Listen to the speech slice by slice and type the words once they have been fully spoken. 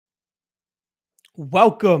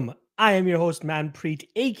Welcome. I am your host, Manpreet,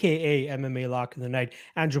 aka MMA Lock of the Night,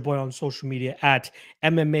 and your boy on social media at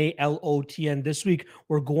MMA LOTN. This week,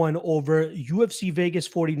 we're going over UFC Vegas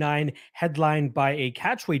 49, headlined by a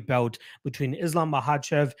catchweight bout between Islam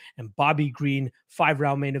Makhachev and Bobby Green.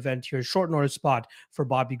 5-round main event here, short notice spot for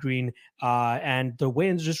Bobby Green. And the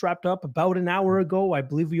weigh-ins just wrapped up about an hour ago. I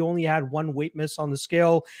believe we only had one weight miss on the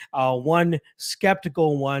scale, one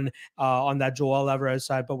skeptical one on that Joel Alvarez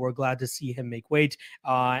side, but we're glad to see him make weight.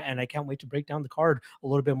 And I can't wait to break down the card a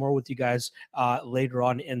little bit more with you guys later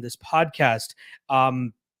on in this podcast.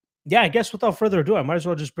 Yeah, I guess without further ado, I might as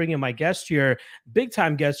well just bring in my guest here, big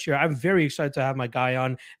time guest here. I'm very excited to have my guy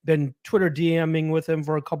on. Been Twitter DMing with him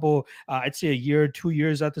for a couple, I'd say a year, 2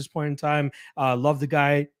 years at this point in time. Love the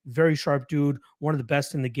guy, very sharp dude, one of the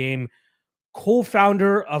best in the game.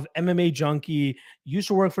 Co-founder of MMA Junkie, used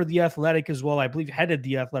to work for The Athletic as well. I believe headed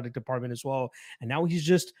the athletic department as well. And now he's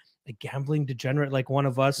just a gambling degenerate like one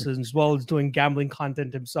of us, as well as doing gambling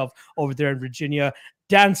content himself over there in Virginia.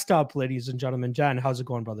 Dan Stupp, ladies and gentlemen. Dan, how's it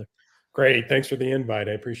going, brother? Great. Thanks for the invite.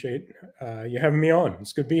 I appreciate you having me on.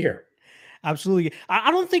 It's good to be here. Absolutely.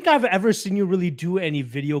 I don't think I've ever seen you really do any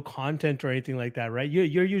video content or anything like that, right?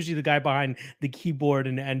 You're usually the guy behind the keyboard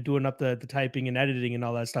and doing up the typing and editing and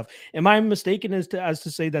all that stuff. Am I mistaken as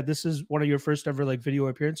to say that this is one of your first ever like video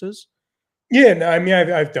appearances? Yeah, no, I mean,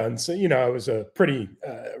 I've done so. I was a pretty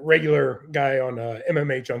regular guy on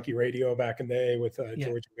MMA Junkie Radio back in the day with Yeah.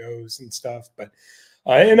 George Goes and stuff. But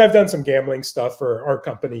and I've done some gambling stuff for our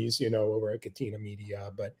companies, over at Katina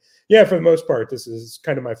Media. But yeah, for the most part, this is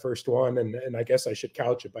kind of my first one, and I guess I should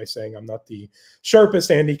couch it by saying I'm not the sharpest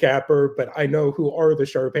handicapper, but I know who are the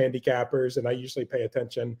sharp handicappers, and I usually pay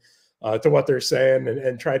attention to what they're saying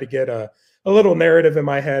and try to get a little narrative in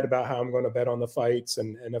my head about how I'm going to bet on the fights,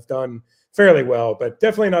 and have done fairly well, but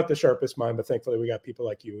definitely not the sharpest mind. But thankfully, we got people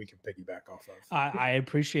like you we can piggyback off of. I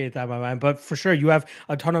appreciate that, my man. But for sure, you have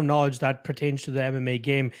a ton of knowledge that pertains to the MMA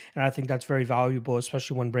game, and I think that's very valuable,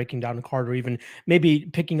 especially when breaking down a card or even maybe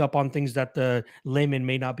picking up on things that the layman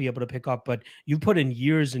may not be able to pick up. But you put in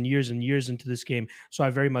years and years and years into this game, so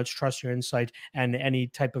I very much trust your insight and any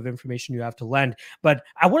type of information you have to lend. But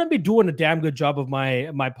I wouldn't be doing a damn good job of my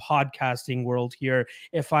podcasting world here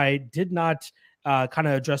if I did not kind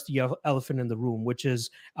of address the elephant in the room, which is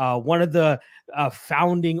one of the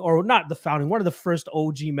founding, or not the founding, one of the first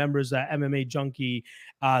OG members at MMA Junkie,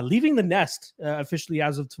 leaving the nest officially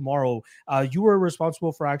as of tomorrow. You were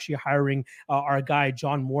responsible for actually hiring our guy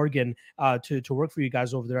John Morgan to work for you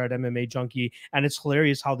guys over there at MMA Junkie, and it's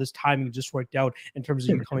hilarious how this timing just worked out in terms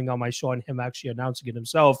of you coming on my show and him actually announcing it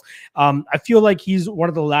himself. I feel like he's one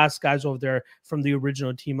of the last guys over there from the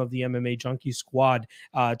original team of the MMA Junkie squad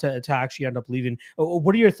to actually end up leaving.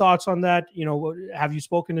 What are your thoughts on that? Have you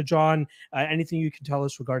spoken to John? Anything you can tell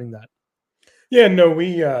us regarding that? Yeah, no,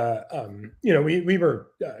 we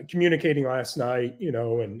were communicating last night,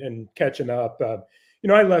 and catching up.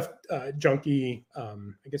 I left Junkie,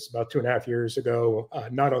 I guess about 2.5 years ago,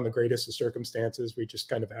 not on the greatest of circumstances. We just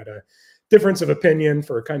kind of had a difference of opinion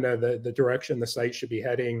for kind of the direction the site should be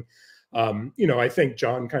heading. I think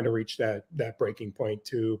John kind of reached that breaking point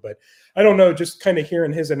too. But I don't know, just kind of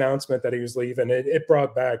hearing his announcement that he was leaving, it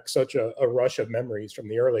brought back such a rush of memories from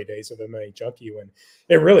the early days of MMA Junkie, when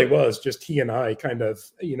it really was just he and I kind of,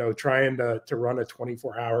 trying to run a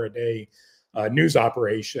 24-hour a day news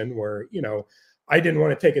operation where, I didn't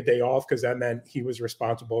want to take a day off because that meant he was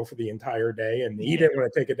responsible for the entire day, and he didn't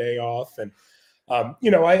want to take a day off. And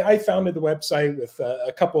I founded the website with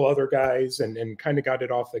a couple other guys and kind of got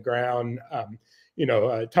it off the ground.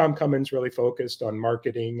 Tom Cummins really focused on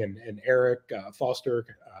marketing, and Eric Foster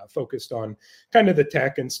focused on kind of the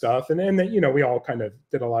tech and stuff. And then, we all kind of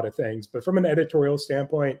did a lot of things. But from an editorial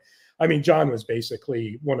standpoint, I mean, John was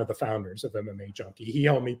basically one of the founders of MMA Junkie. He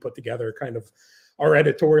helped me put together kind of our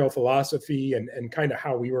editorial philosophy and kind of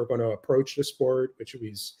how we were going to approach the sport, which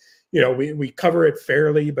was, we cover it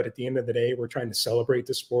fairly, but at the end of the day, we're trying to celebrate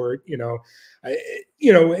the sport. We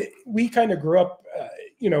kind of grew up,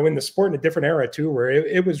 in the sport in a different era too, where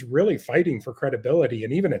it was really fighting for credibility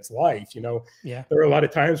and even its life. Yeah. There were a lot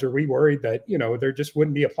of times where we worried that, there just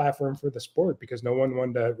wouldn't be a platform for the sport because no one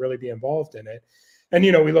wanted to really be involved in it. And,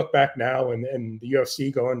 we look back now and the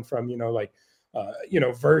UFC going from,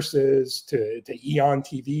 Versus to Eon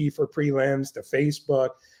TV for prelims to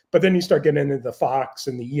Facebook. But then you start getting into the Fox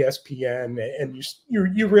and the ESPN, and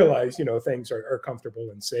you realize, things are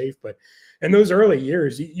comfortable and safe. But in those early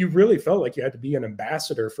years, you really felt like you had to be an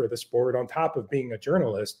ambassador for the sport on top of being a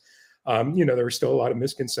journalist. There were still a lot of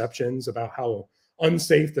misconceptions about how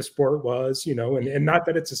unsafe the sport was, and not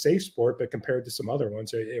that it's a safe sport, but compared to some other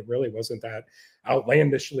ones, it really wasn't that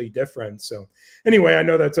outlandishly different. So anyway, I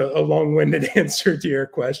know that's a long-winded answer to your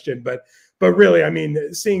question, but really, I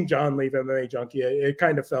mean, seeing John leave MMA Junkie, it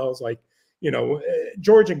kind of feels like,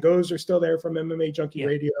 George and Goes are still there from MMA Junkie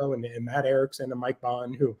Radio, and Matt Erickson and Mike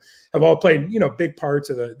Bond, who have all played, big parts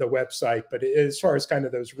of the website. But as far as kind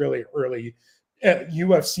of those really early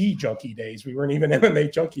UFC Junkie days, we weren't even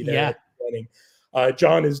MMA Junkie there at the beginning.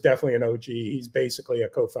 John is definitely an OG. He's basically a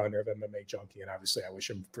co-founder of MMA Junkie, and obviously I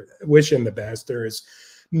wish him the best. There is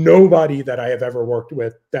nobody that I have ever worked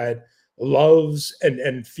with that loves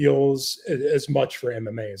and feels as much for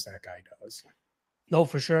MMA as that guy does. No,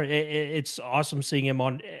 for sure. It's awesome seeing him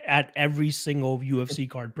at every single UFC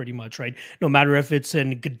card, pretty much, right? No matter if it's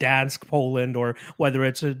in Gdansk, Poland, or whether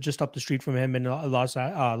it's just up the street from him in Las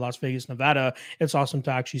Vegas, Nevada. It's awesome to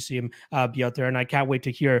actually see him be out there, and I can't wait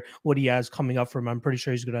to hear what he has coming up for him. I'm pretty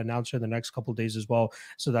sure he's going to announce it in the next couple of days as well,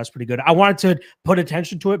 so that's pretty good. I wanted to put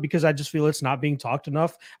attention to it because I just feel it's not being talked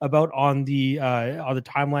enough about on the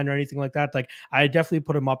timeline or anything like that. Like, I definitely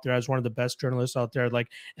put him up there as one of the best journalists out there. Like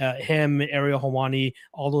him, Ariel Helwani,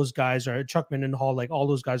 all those guys are Chuck Mindenhall, like all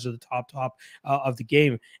those guys are the top of the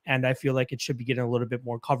game. And I feel like it should be getting a little bit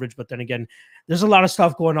more coverage. But then again, there's a lot of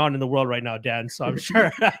stuff going on in the world right now, Dan. So I'm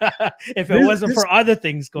sure if it wasn't for other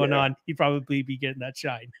things going on, he'd probably be getting that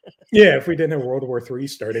shine. Yeah, if we didn't have World War III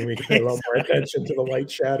starting, we could pay a little more attention to the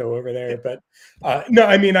light shadow over there. But no,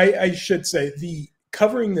 I mean, I should say the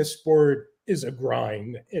covering this sport is a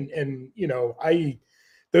grind. And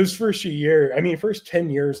those first 10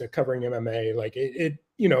 years of covering MMA, like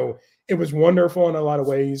it was wonderful in a lot of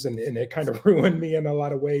ways, and it kind of ruined me in a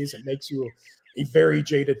lot of ways. It makes you a very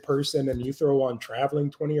jaded person, and you throw on traveling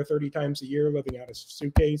 20 or 30 times a year, living out of a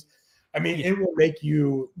suitcase. I mean, it will make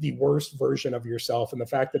you the worst version of yourself. And the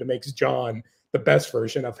fact that it makes John the best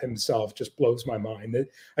version of himself just blows my mind.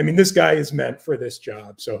 I mean, this guy is meant for this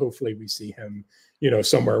job. So hopefully we see him,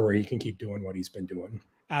 somewhere where he can keep doing what he's been doing.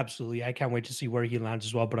 Absolutely. I can't wait to see where he lands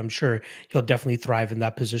as well, but I'm sure he'll definitely thrive in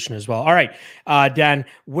that position as well. All right, Dan,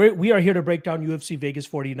 we are here to break down UFC Vegas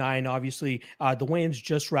 49. Obviously, the weigh-ins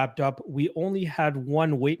just wrapped up. We only had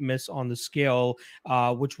one weight miss on the scale,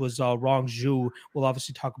 which was Rong Zhu. We'll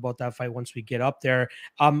obviously talk about that fight once we get up there.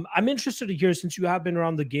 I'm interested to hear, since you have been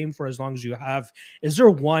around the game for as long as you have, is there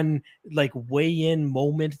one like weigh-in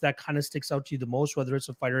moment that kind of sticks out to you the most, whether it's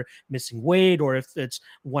a fighter missing weight or if it's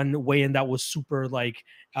one weigh-in that was super like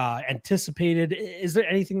anticipated? Is there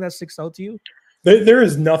anything that sticks out to you? There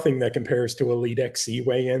is nothing that compares to Elite XC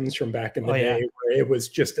weigh-ins from back in the day, where it was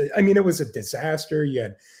just, it was a disaster. You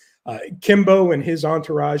had Kimbo and his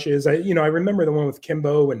entourages. I remember the one with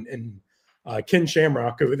Kimbo and Ken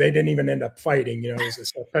Shamrock, who they didn't even end up fighting. It was a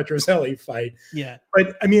Seth Petrozelli fight. Yeah.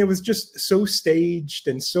 But it was just so staged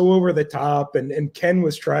and so over the top, and Ken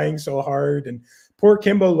was trying so hard, and poor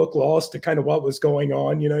Kimbo looked lost to kind of what was going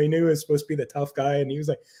on. He knew he was supposed to be the tough guy, and he was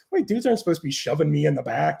like, wait, dudes aren't supposed to be shoving me in the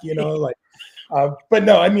back, but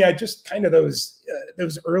no, I just kind of those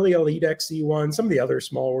early Elite XC ones, some of the other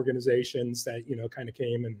small organizations that, kind of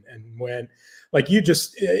came and went, like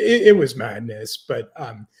it was madness. But,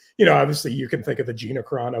 obviously you can think of the Gina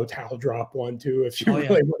Carano towel drop one too, if you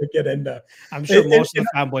really want to get into. I'm sure most of the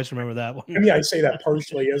fanboys remember that one. I say that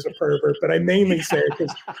partially as a pervert, but I mainly say it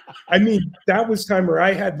because, that was time where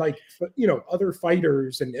I had other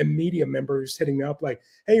fighters and media members hitting me up like,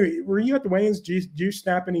 hey, were you at the weigh-ins? Do you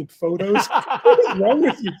snap any photos? What is wrong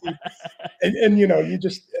with you? And you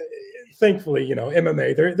just thankfully,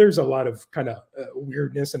 MMA, there's a lot of kind of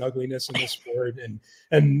weirdness and ugliness in this sport,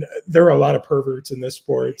 and there are a lot of perverts in this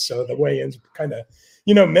sport. So the weigh-ins kind of,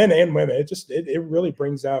 men and women, it really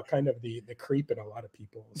brings out kind of the creep in a lot of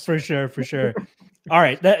people. So. For sure. All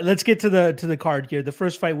right, let's get to the card here. The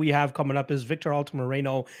first fight we have coming up is Victor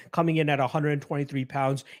Altamirano coming in at 123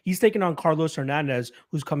 pounds. He's taking on Carlos Hernandez,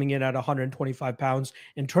 who's coming in at 125 pounds.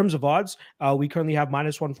 In terms of odds, we currently have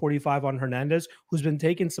 -145 on Hernandez, who's been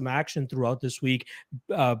taking some action throughout this week,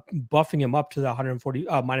 buffing him up to the 140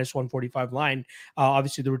 -145 line.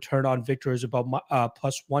 Obviously, the return on Victor is about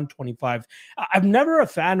 +125. I'm never a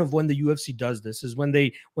fan of when the UFC does this, is when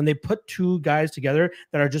they put two guys together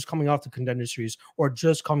that are just coming off the Contender Series or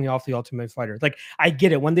just coming off the Ultimate Fighter. Like, I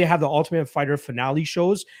get it when they have the Ultimate Fighter finale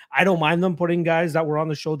shows. I don't mind them putting guys that were on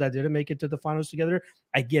the show that didn't make it to the finals together.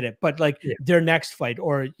 I get it, but their next fight,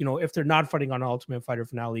 or if they're not fighting on an Ultimate Fighter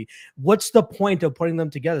finale, what's the point of putting them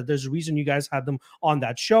together? There's a reason you guys had them on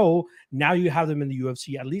that show. Now you have them in the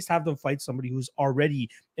UFC. At least have them fight somebody who's already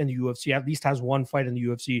in the UFC, at least has one fight in the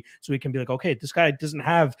UFC, so we can be like, okay, this guy doesn't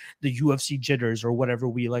have the UFC jitters or whatever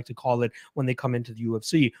we like to call it when they come into the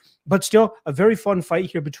UFC. But still, a very fun fight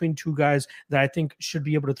here between two guys that I think should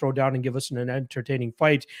be able to throw down and give us an entertaining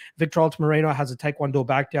fight. Victor Altamirano has a Taekwondo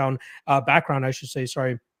background, I should say,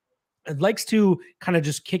 sorry, and likes to kind of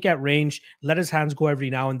just kick at range, let his hands go every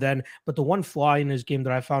now and then. But the one flaw in his game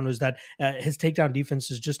that I found was that his takedown defense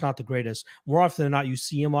is just not the greatest. More often than not, you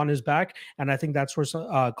see him on his back. And I think that's where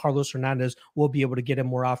Carlos Hernandez will be able to get him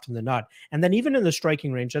more often than not. And then even in the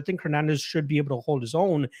striking range, I think Hernandez should be able to hold his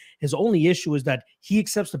own. His only issue is that he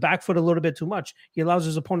accepts the back foot a little bit too much. He allows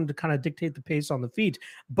his opponent to kind of dictate the pace on the feet.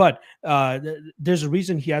 But there's a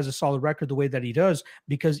reason he has a solid record the way that he does,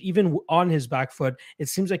 because even on his back foot, it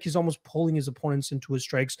seems like he's almost pulling his opponents into his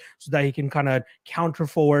strikes so that he can kind of counter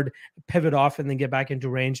forward, pivot off, and then get back into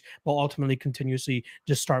range, but ultimately continuously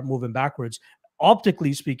just start moving backwards.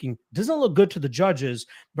 Optically speaking, doesn't look good to the judges,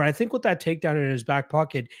 but I think with that takedown in his back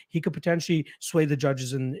pocket, he could potentially sway the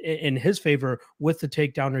judges in his favor with the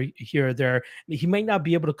takedown here or there. He might not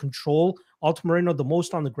be able to control Altamirano the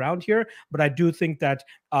most on the ground here, but I do think that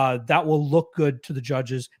that will look good to the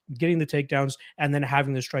judges, getting the takedowns and then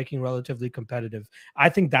having the striking relatively competitive. I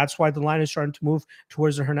think that's why the line is starting to move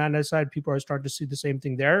towards the Hernandez side. People are starting to see the same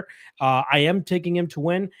thing there. I am taking him to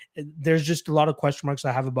win. There's just a lot of question marks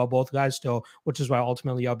I have about both guys still, which is why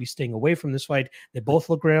ultimately I'll be staying away from this fight. They both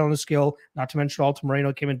look great on the scale, not to mention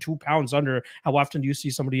Altamirano came in 2 pounds under. How often do you see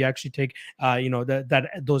somebody actually take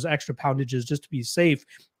those extra poundages just to be safe?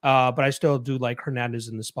 But I still do like Hernandez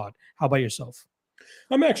in the spot. How about yourself?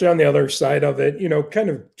 I'm actually on the other side of it, kind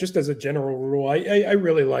of just as a general rule. I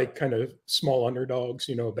really like kind of small underdogs,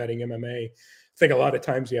 betting MMA. I think a lot of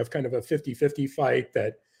times you have kind of a 50-50 fight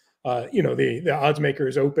that, the odds maker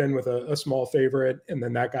is open with a small favorite, and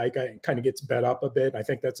then that guy kind of gets bet up a bit. I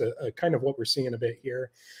think that's a kind of what we're seeing a bit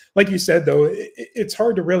here. Like you said, though, it's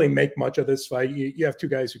hard to really make much of this fight. You have two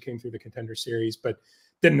guys who came through the Contender Series, but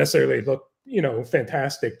didn't necessarily look,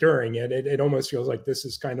 fantastic during it. It almost feels like this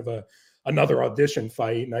is kind of another audition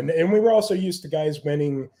fight. And we were also used to guys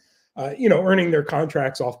winning, earning their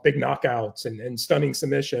contracts off big knockouts and stunning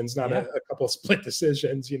submissions, not a couple of split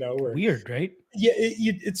decisions, Weird, right? Yeah,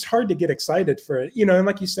 it's hard to get excited for it, and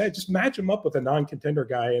like you said, just match him up with a non-contender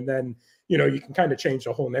guy, and then, you can kind of change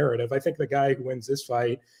the whole narrative. I think the guy who wins this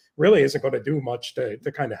fight really isn't going to do much to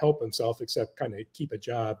kind of help himself except kind of keep a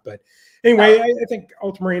job. But anyway, I think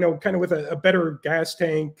Altamirano kind of with a better gas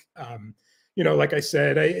tank, like I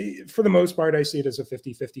said, for the most part, I see it as a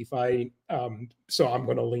 50-50 fight. So I'm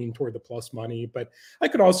going to lean toward the plus money, but I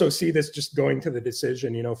could also see this just going to the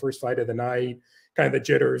decision, first fight of the night, kind of the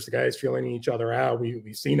jitters, the guys feeling each other out. We've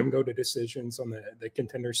seen them go to decisions on the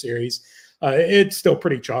Contender Series. It's still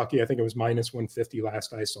pretty chalky. I think it was -150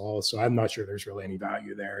 last I saw. So I'm not sure there's really any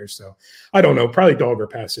value there. So I don't know, probably dog or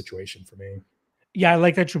pass situation for me. Yeah, I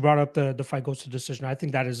like that you brought up the fight goes to decision. I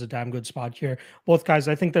think that is a damn good spot here. Both guys,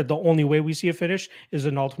 I think that the only way we see a finish is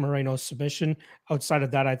an Altamirano submission. Outside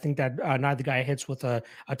of that, I think that neither guy hits with a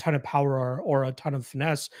ton of power or a ton of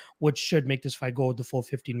finesse, which should make this fight go the full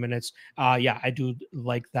 15 minutes. Yeah, I do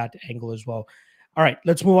like that angle as well. All right,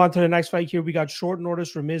 let's move on to the next fight here. We got short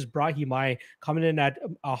notice Ramiz Brahimaj coming in at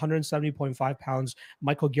 170.5 pounds.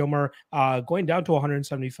 Michael Gilmer going down to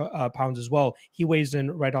 170 pounds as well. He weighs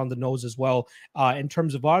in right on the nose as well. In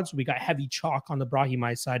terms of odds, we got heavy chalk on the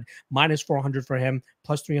Brahimaj side, -400 for him,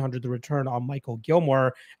 +300 the return on Michael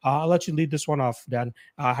Gilmer. I'll let you lead this one off, Dan.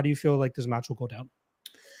 How do you feel like this match will go down?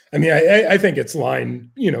 I mean, I think it's lined,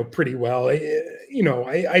 pretty well.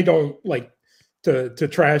 I don't like to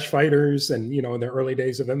trash fighters, and in the early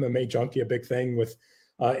days of MMA Junkie, a big thing with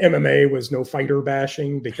MMA was no fighter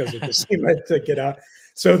bashing because it just seemed to get out.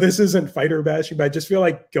 So this isn't fighter bashing, but I just feel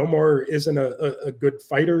like Gilmore isn't a good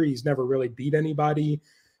fighter. He's never really beat anybody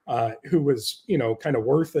who was kind of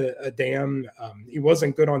worth a damn. He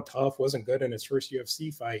wasn't good on tough, wasn't good in his first UFC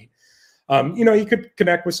fight. He could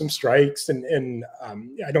connect with some strikes, and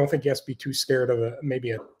I don't think he has to be too scared of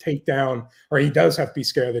maybe a takedown, or he does have to be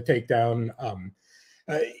scared of the takedown.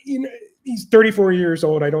 He's 34 years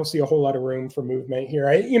old. I don't see a whole lot of room for movement here.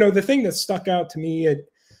 The thing that stuck out to me,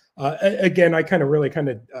 again, I really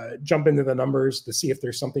jump into the numbers to see if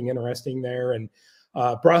there's something interesting there. And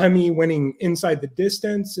Brahimi winning inside the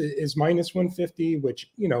distance is -150, which,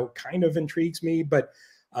 kind of intrigues me, but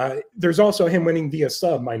there's also him winning via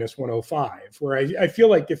sub -105, where I feel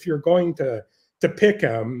like if you're going to pick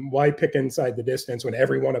him, why pick inside the distance when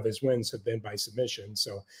every one of his wins have been by submission?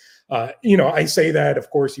 So, I say that, of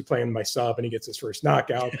course, you play him by sub and he gets his first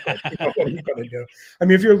knockout. But, what are you going to do? I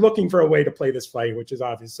mean, if you're looking for a way to play this fight, which is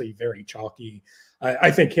obviously very chalky,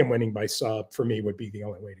 I think him winning by sub for me would be the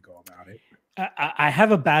only way to go about it. I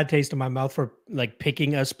have a bad taste in my mouth for like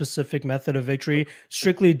picking a specific method of victory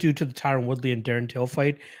strictly due to the Tyron Woodley and Darren Till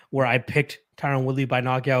fight, where I picked Tyron Woodley by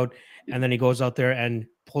knockout, and then he goes out there and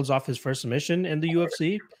pulls off his first submission in the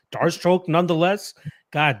UFC. Dark stroke, nonetheless.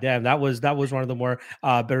 God damn, that was one of the more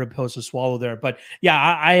bitter pills to swallow there. But yeah,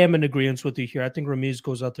 I am in agreement with you here. I think Ramirez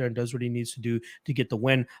goes out there and does what he needs to do to get the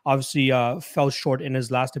win. Obviously, fell short in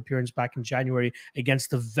his last appearance back in January against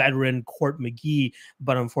the veteran Court McGee,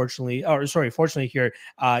 but fortunately here,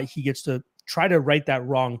 he gets to try to right that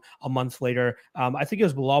wrong a month later. I think it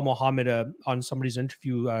was Bilal Muhammad on somebody's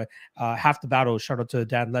interview, Half the Battle, shout out to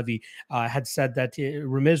Dan Levy, had said that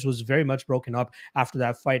Ramirez was very much broken up after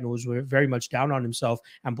that fight and was very much down on himself.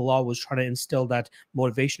 And Bilal was trying to instill that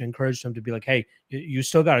motivation, encouraged him to be like, hey, you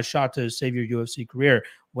still got a shot to save your UFC career.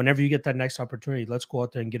 Whenever you get that next opportunity, let's go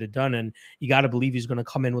out there and get it done. And you got to believe he's going to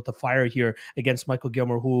come in with the fire here against Michael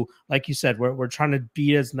Gilmore, who, like you said, we're trying to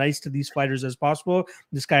be as nice to these fighters as possible.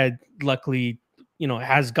 This guy, luckily,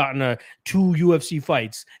 has gotten 2 UFC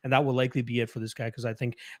fights, and that will likely be it for this guy, because I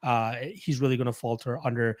think he's really going to falter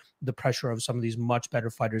under the pressure of some of these much better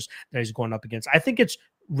fighters that he's going up against. I think it's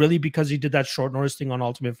really because he did that short notice thing on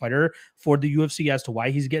Ultimate Fighter for the UFC as to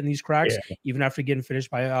why he's getting these cracks, even after getting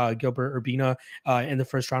finished by Gilbert Urbina in the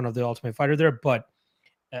first round of the Ultimate Fighter there. But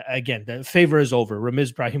again, the favor is over.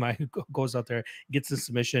 Ramiz Brahimaj goes out there, gets the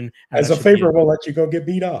submission. As a favor, we'll let you go get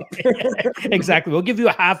beat up. Exactly. We'll give you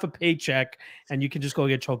a half a paycheck and you can just go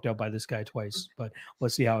get choked out by this guy twice. But we'll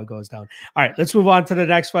see how it goes down. All right, let's move on to the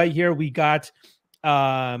next fight here. We got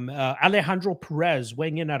Alejandro Perez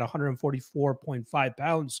weighing in at 144.5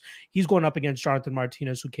 pounds. He's going up against Jonathan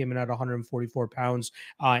Martinez, who came in at 144 pounds.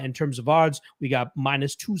 In terms of odds, we got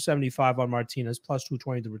minus 275 on Martinez, plus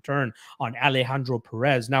 220 the return on Alejandro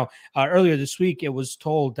Perez. Now, earlier this week, it was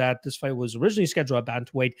told that this fight was originally scheduled at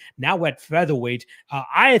bantamweight, now at featherweight.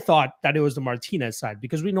 I thought that it was the Martinez side,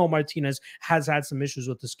 because we know Martinez has had some issues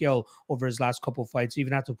with the scale over his last couple of fights,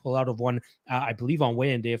 even had to pull out of one, I believe, on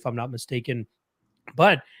weigh-in day, if I'm not mistaken.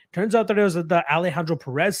 But turns out that it was the Alejandro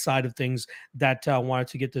Perez side of things that wanted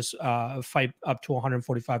to get this fight up to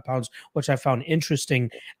 145 pounds, which I found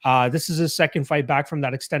interesting. This is his second fight back from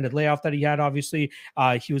that extended layoff that he had. Obviously,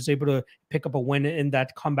 he was able to pick up a win in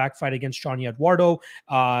that comeback fight against Johnny Eduardo.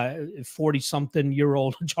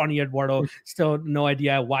 40-something-year-old Johnny Eduardo, still no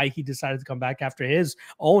idea why he decided to come back after his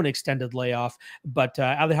own extended layoff. But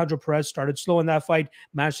Alejandro Perez started slow in that fight,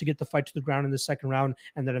 managed to get the fight to the ground in the second round,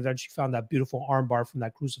 and then eventually found that beautiful armbar from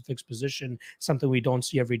that crucifix position, something we don't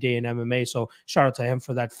see every day in MMA. So shout out to him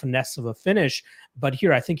for that finesse of a finish. But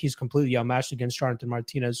here, I think he's completely outmatched against Jonathan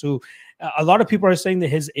Martinez, who a lot of people are saying that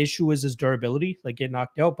his issue is his durability, like getting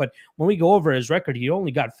knocked out. But when we go over his record, he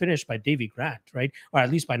only got finished by Davy Grant, right? Or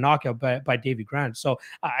at least by knockout by Davy Grant. So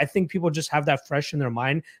I think people just have that fresh in their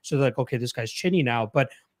mind. So they're like, okay, this guy's chinny now.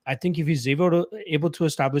 But I think if he's able to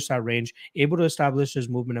establish that range, able to establish his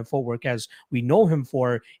movement and footwork as we know him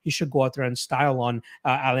for, he should go out there and style on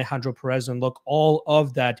Alejandro Perez and look all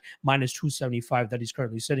of that minus 275 that he's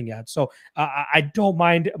currently sitting at. So I don't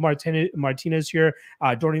mind Martinez here.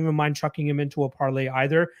 I don't even mind chucking him into a parlay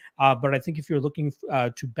either. But I think if you're looking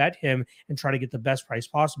to bet him and try to get the best price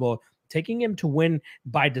possible, taking him to win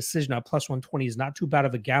by decision at plus 120 is not too bad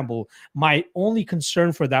of a gamble. My only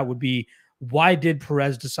concern for that would be, why did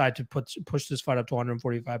Perez decide to push this fight up to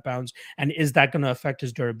 145 pounds? And is that going to affect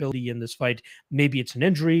his durability in this fight? Maybe it's an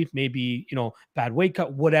injury, maybe, bad weight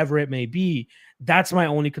cut, whatever it may be. That's my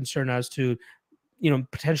only concern as to,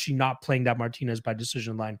 potentially not playing that Martinez by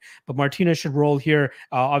decision line. But Martinez should roll here.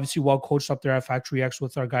 Obviously, well coached up there at Factory X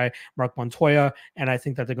with our guy, Mark Montoya. And I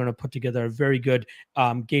think that they're going to put together a very good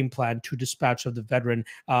game plan to dispatch of the veteran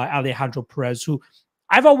Alejandro Perez, who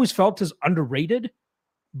I've always felt is underrated,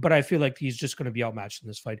 but I feel like he's just going to be outmatched in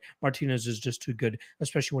this fight. Martinez is just too good,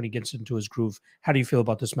 especially when he gets into his groove. How do you feel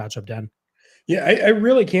about this matchup, Dan? Yeah, I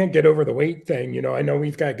really can't get over the weight thing. I know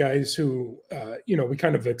we've got guys who, we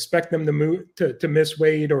kind of expect them to move to miss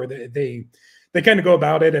weight, or they kind of go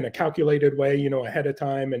about it in a calculated way, ahead of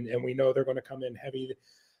time, and we know they're going to come in heavy.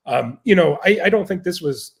 I don't think this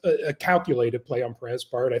was a calculated play on Perez's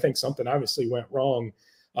part. I think something obviously went wrong.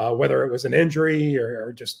 Whether it was an injury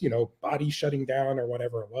or just, body shutting down or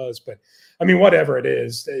whatever it was. But I mean, whatever it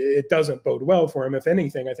is, it doesn't bode well for him. If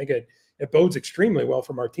anything, I think it bodes extremely well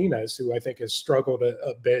for Martinez, who I think has struggled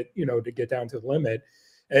a bit, to get down to the limit.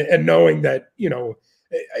 And knowing that,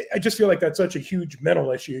 I just feel like that's such a huge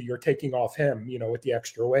mental issue you're taking off him, with the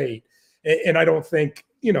extra weight. And I don't think,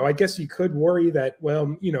 I guess you could worry that, well,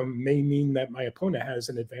 may mean that my opponent has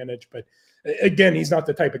an advantage. But again, he's not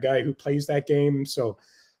the type of guy who plays that game. So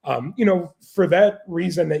For that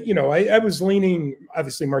reason that, I was leaning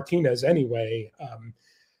obviously Martinez anyway.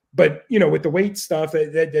 But with the weight stuff,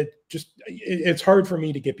 it's hard for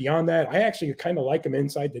me to get beyond that. I actually kind of like him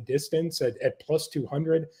inside the distance at plus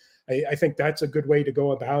 200. I think that's a good way to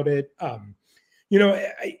go about it.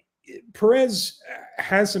 Perez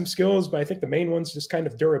has some skills, but I think the main one's just kind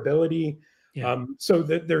of durability. Yeah. So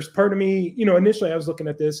there's part of me, initially I was looking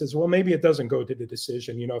at this as well, maybe it doesn't go to the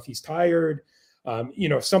decision, if he's tired,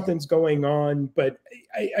 if something's going on, but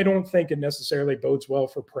I don't think it necessarily bodes well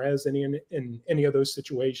for Perez in any of those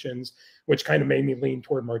situations, which kind of made me lean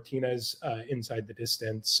toward Martinez inside the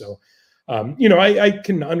distance. So, I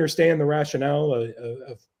can understand the rationale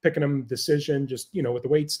of picking him decision, just, with the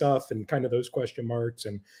weight stuff and kind of those question marks.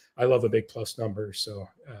 And I love a big plus number. So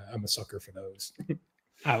I'm a sucker for those.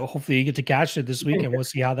 Hopefully you get to catch it this week, and we'll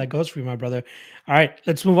see how that goes for you, my brother. All right,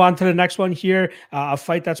 let's move on to the next one here. A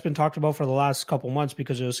fight that's been talked about for the last couple months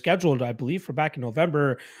because it was scheduled, I believe, for back in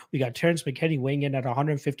November. We got Terrence McKinney weighing in at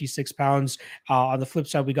 156 pounds. On the flip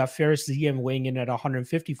side, we got Fares Ziam weighing in at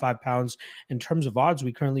 155 pounds. In terms of odds,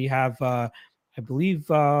 we currently have, I believe,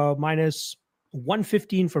 minus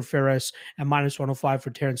 115 for Fares and minus 105 for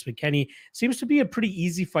Terrence McKinney. Seems to be a pretty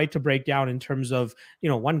easy fight to break down in terms of,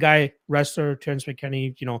 one guy wrestler, Terrence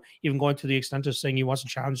McKinney, even going to the extent of saying he wants to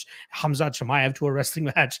challenge Khamzat Chimaev to a wrestling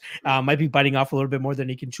match. Might be biting off a little bit more than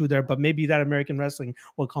he can chew there, but maybe that American wrestling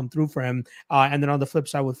will come through for him. And then on the flip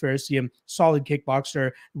side with Fares Ziam, solid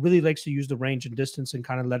kickboxer, really likes to use the range and distance and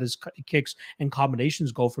kind of let his kicks and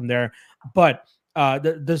combinations go from there. But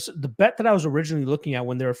the bet that I was originally looking at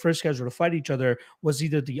when they were first scheduled to fight each other was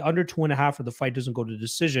either the under 2.5 or the fight doesn't go to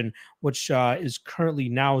decision, which is currently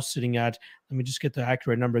now sitting at, let me just get the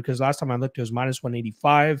accurate number, because last time I looked it was minus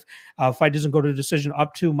 185. Fight doesn't go to decision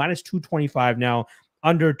up to minus 225 now.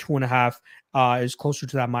 Under 2.5 is closer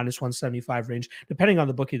to that minus 175 range, depending on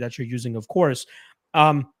the bookie that you're using, of course.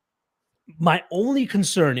 My only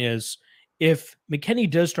concern is if McKinney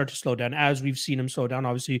does start to slow down, as we've seen him slow down.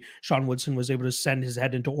 Obviously, Sean Woodson was able to send his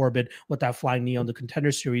head into orbit with that flying knee on the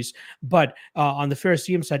Contender Series. But on the Fares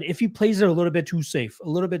Ziam side, if he plays it a little bit too safe, a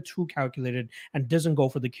little bit too calculated, and doesn't go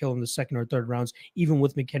for the kill in the second or third rounds, even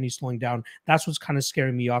with McKinney slowing down, that's what's kind of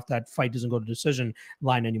scaring me off that fight doesn't go to decision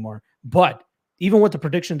line anymore. But even with the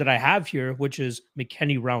prediction that I have here, which is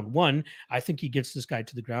McKinney round 1, I think he gets this guy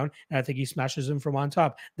to the ground, and I think he smashes him from on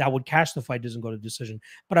top. That would cash the fight, doesn't go to decision.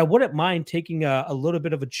 But I wouldn't mind taking a little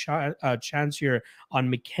bit of a chance here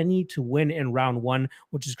on McKinney to win in round 1,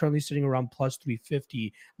 which is currently sitting around plus 350.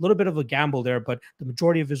 A little bit of a gamble there, but the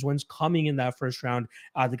majority of his wins coming in that first round.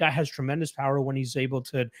 The guy has tremendous power when he's able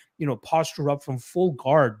to, posture up from full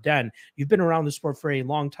guard. Dan, you've been around the sport for a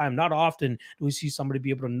long time. Not often do we see somebody be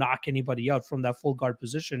able to knock anybody out from that full guard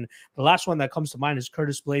position. The last one that comes to mind is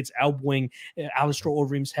Curtis Blades elbowing Alistair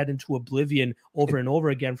Overeem's head into oblivion over and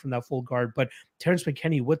over again from that full guard. But Terrence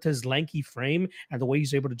McKinney, with his lanky frame and the way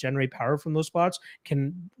he's able to generate power from those spots,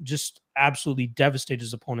 can just absolutely devastate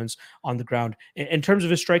his opponents on the ground. In terms of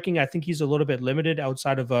his striking, I think he's a little bit limited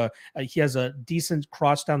outside of he has a decent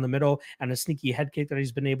cross down the middle and a sneaky head kick that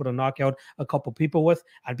he's been able to knock out a couple people with.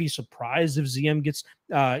 I'd be surprised if Ziam gets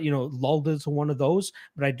lulled into one of those,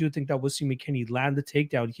 but I do think that we'll see McKinney land the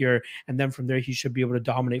takedown here, and then from there he should be able to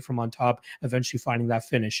dominate from on top, eventually finding that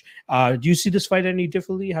finish. Do you see this fight any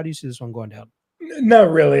differently? How do you see this one going down? Not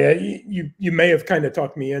really. You may have kind of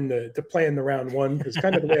talked me into playing the round 1, because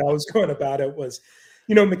kind of the way I was going about it was,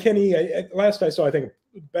 McKinney, last I saw, I think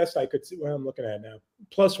best I could see, well, I'm looking at it now,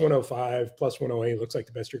 plus 105, plus 108 looks like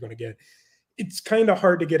the best you're going to get. It's kind of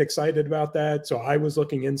hard to get excited about that. So I was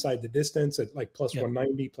looking inside the distance at like plus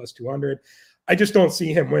 190, plus 200. I just don't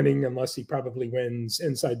see him winning unless he probably wins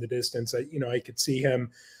inside the distance. I could see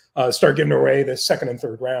him start giving away the second and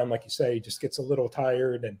third round. Like you say, he just gets a little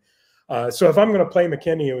tired. And so if I'm going to play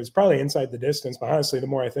McKinney, it was probably inside the distance. But honestly, the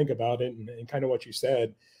more I think about it and kind of what you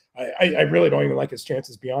said, I really don't even like his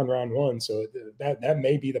chances beyond round 1. So that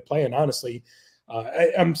may be the play. And honestly,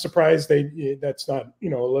 I'm surprised that's not, a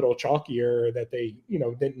little chalkier, that they,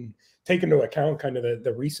 didn't take into account kind of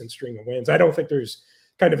the recent string of wins. I don't think there's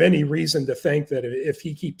kind of any reason to think that if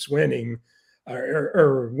he keeps winning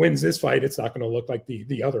or wins this fight, it's not going to look like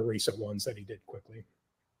the other recent ones that he did quickly.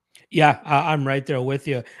 Yeah, I'm right there with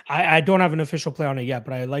you. I don't have an official play on it yet,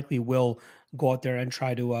 but I likely will go out there and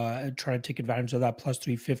try to take advantage of that plus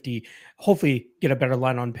 350. Hopefully get a better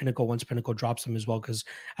line on Pinnacle once Pinnacle drops them as well, because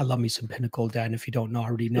I love me some Pinnacle, Dan. If you don't know, I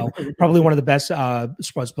already know. Probably one of the best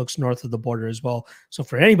sports books north of the border as well. So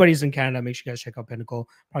for anybody who's in Canada, make sure you guys check out Pinnacle.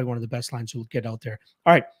 Probably one of the best lines you'll get out there.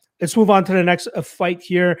 All right. Let's move on to the next fight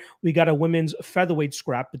here. We got a women's featherweight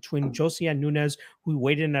scrap between Josiane Nunes, who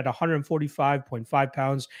weighed in at 145.5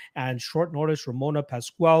 pounds, and short notice Ramona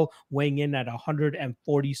Pascual, weighing in at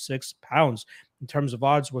 146 pounds. In terms of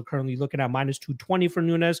odds, we're currently looking at minus 220 for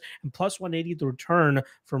Nunes and plus 180 the return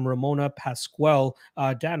from Ramona Pascual.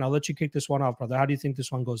 Dan, I'll let you kick this one off, brother. How do you think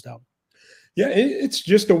this one goes down? Yeah, it's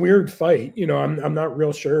just a weird fight. I'm not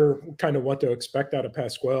real sure kind of what to expect out of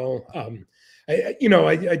Pascual.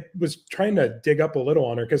 I was trying to dig up a little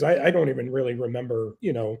on her because I don't even really remember.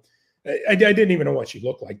 I didn't even know what she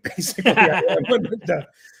looked like. Basically, I wanted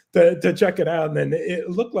to check it out, and then it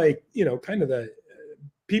looked like kind of the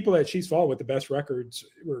people that she's fought with the best records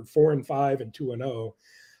were 4-5 and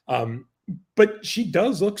 2-0. But she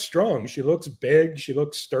does look strong. She looks big. She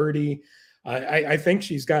looks sturdy. I think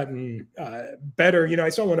she's gotten better. I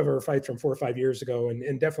saw one of her fights from 4 or 5 years ago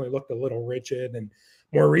and definitely looked a little rigid, and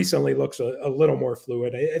more recently looks a little more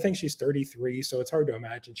fluid. I think she's 33, so it's hard to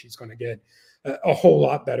imagine she's going to get a whole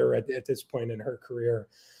lot better at this point in her career.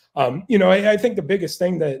 I think the biggest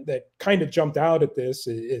thing that kind of jumped out at this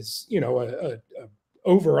is a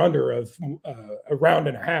over under of a round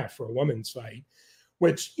and a half for a women's fight,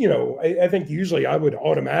 which, I think usually I would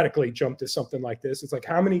automatically jump to something like this. It's like,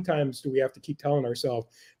 how many times do we have to keep telling ourselves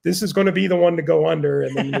this is going to be the one to go under,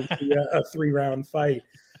 and then a 3-round fight?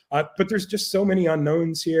 But there's just so many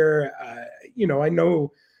unknowns here. I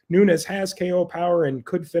know Nunes has KO power and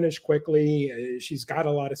could finish quickly. She's got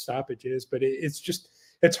a lot of stoppages, but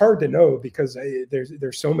it's hard to know because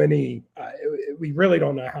there's so many. We really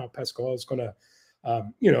don't know how Pascual is going to,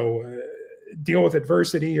 deal with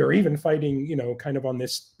adversity or even fighting, kind of on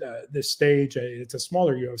this stage. It's a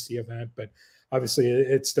smaller UFC event, but obviously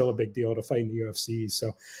it's still a big deal to fight in the UFC.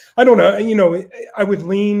 So I don't know, I would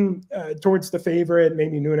lean towards the favorite,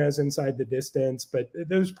 maybe Nunes inside the distance, but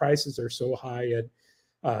those prices are so high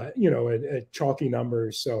at chalky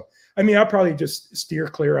numbers. So, I'll probably just steer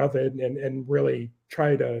clear of it and really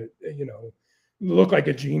try to, look like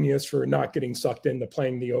a genius for not getting sucked into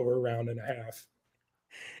playing the over round and a half.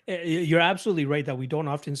 You're absolutely right that we don't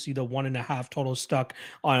often see the 1.5 total stuck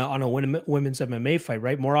on a women's MMA fight,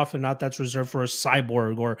 right? More often than not, that's reserved for a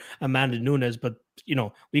Cyborg or Amanda Nunes. But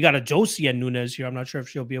we got a Josiane Nunes here. I'm not sure if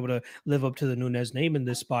she'll be able to live up to the Nunes name in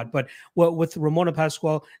this spot. But with Ramona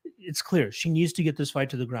Pascual, it's clear she needs to get this fight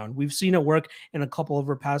to the ground. We've seen it work in a couple of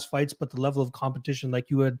her past fights, but the level of competition, like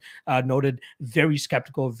you had noted, very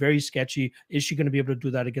skeptical, very sketchy. Is she going to be able to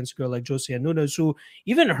do that against a girl like Josiane Nunes, who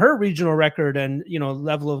even her regional record and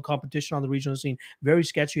level of competition on the regional scene, very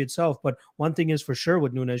sketchy itself. But one thing is for sure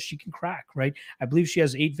with Nunes, she can crack, right? I believe she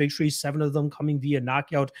has 8 victories, 7 of them coming via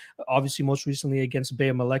knockout. Obviously, most recently against Bea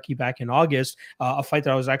Malecki back in August, a fight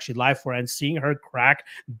that I was actually live for, and seeing her crack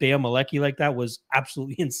Bea Malecki like that was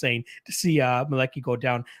absolutely insane to see Malecki go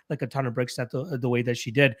down like a ton of bricks at the way that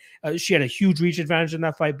she did. She had a huge reach advantage in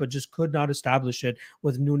that fight, but just could not establish it,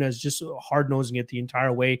 with Nunes just hard-nosing it the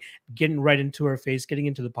entire way, getting right into her face, getting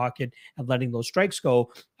into the pocket, and letting those strikes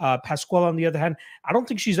go. Pascual, on the other hand, I don't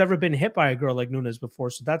think she's ever been hit by a girl like Nunes before,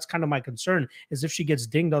 so that's kind of my concern, is if she gets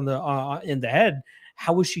dinged on the in the head,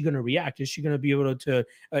 how is she going to react? Is she going to be able to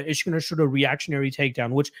is she going to shoot a reactionary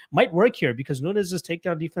takedown, which might work here because Nunes'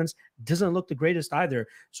 takedown defense doesn't look the greatest either.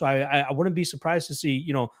 So I wouldn't be surprised to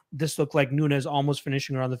see, this look like Nunes almost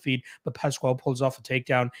finishing her on the feet, but Pascual pulls off a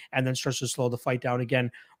takedown and then starts to slow the fight down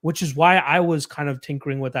again, which is why I was kind of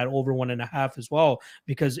tinkering with that over 1.5 as well,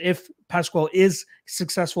 because if Pascual is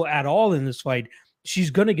successful at all in this fight,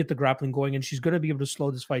 she's going to get the grappling going and she's going to be able to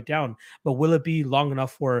slow this fight down. But will it be long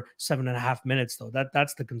enough for 7.5 minutes, though?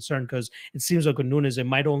 That's the concern, because it seems like with Nunes, it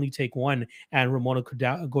might only take one and Ramona could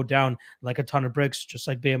go down like a ton of bricks, just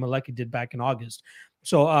like Bea Malecki did back in August.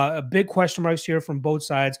 So a big question marks here from both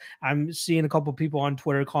sides. I'm seeing a couple people on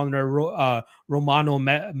Twitter calling her Romano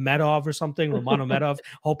Medov or something, Romano Medov,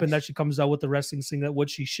 hoping that she comes out with the wrestling singlet, which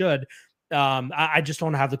she should. I just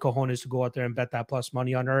don't have the cojones to go out there and bet that plus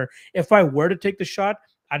money on her. If I were to take the shot,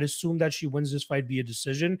 I'd assume that she wins this fight via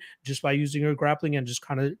decision just by using her grappling and just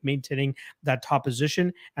kind of maintaining that top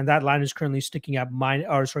position. And that line is currently sticking at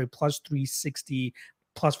plus 360,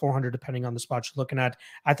 plus 400, depending on the spot you're looking at.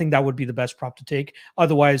 I think that would be the best prop to take.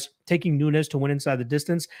 Otherwise, taking Nunes to win inside the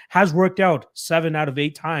distance has worked out 7 out of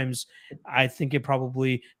 8 times. I think it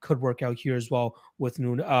probably could work out here as well with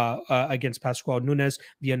against Pascual. Nunes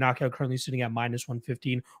via knockout currently sitting at minus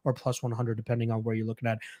 115 or plus 100, depending on where you're looking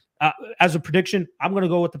at. As a prediction, I'm going to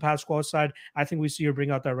go with the Pascual side. I think we see her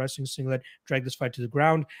bring out that wrestling singlet, drag this fight to the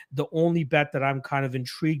ground. The only bet that I'm kind of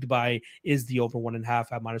intrigued by is the over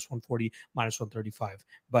 1.5 at minus 140, minus 135.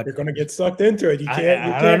 But you're going to get sucked into it. You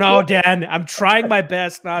can't. I don't know, Dan. I'm trying my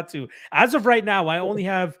best not to. As of right now, I only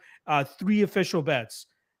have 3 official bets,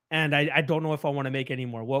 and I don't know if I want to make any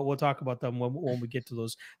more. We'll talk about them when we get to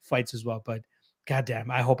those fights as well. But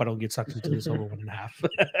goddamn, I hope I don't get sucked into this over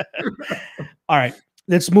 1.5. All right.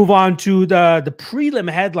 Let's move on to the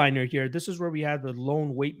prelim headliner here. This is where we had the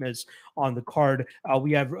lone weight miss on the card.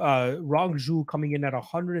 We have Rong Zhu coming in at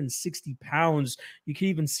 160 pounds. You can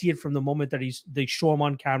even see it from the moment that they show him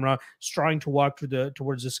on camera, starting to walk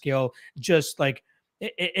towards the scale, just like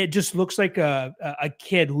it just looks like a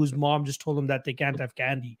kid whose mom just told him that they can't have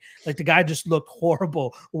candy. Like the guy just looked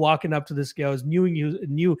horrible walking up to the scales, knew he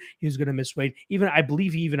was going to miss weight. Even I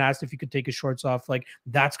believe he even asked if he could take his shorts off. Like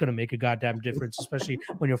that's going to make a goddamn difference, especially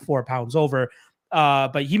when you're 4 pounds over.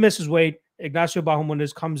 But he misses weight. Ignacio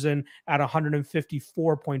Bahamondes comes in at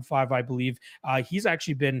 154.5, I believe. He's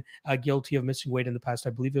actually been guilty of missing weight in the past. I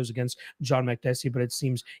believe it was against John Makdessi, but it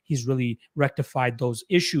seems he's really rectified those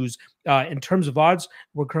issues. In terms of odds,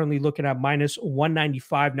 we're currently looking at minus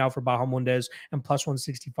 195 now for Bahamondes and plus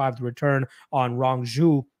 165 to return on Rong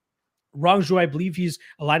Zhu. Rong Zhu, I believe he's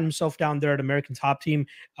aligned himself down there at American Top Team.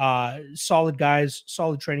 Solid guys,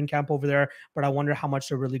 solid training camp over there, but I wonder how much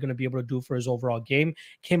they're really going to be able to do for his overall game.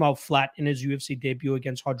 Came out flat in his UFC debut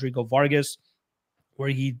against Rodrigo Vargas, where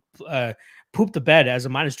he pooped the bed as a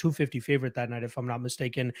minus 250 favorite that night, if I'm not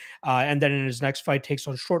mistaken. And then in his next fight, takes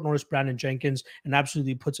on short notice Brandon Jenkins and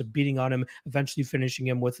absolutely puts a beating on him, eventually finishing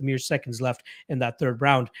him with mere seconds left in that third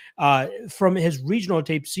round. From his regional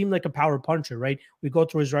tape, seemed like a power puncher, right? We go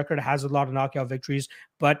through his record, has a lot of knockout victories,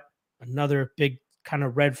 but another big kind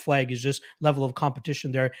of red flag is just level of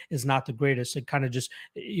competition there is not the greatest. It kind of just,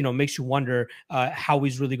 makes you wonder how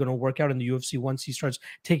he's really going to work out in the UFC once he starts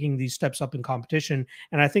taking these steps up in competition.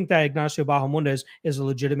 And I think that Ignacio Bahamondes is a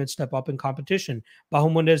legitimate step up in competition.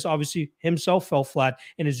 Bahamondes obviously himself fell flat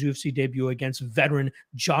in his UFC debut against veteran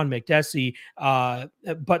John Makdessi.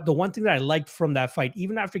 But the one thing that I liked from that fight,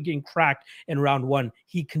 even after getting cracked in round 1,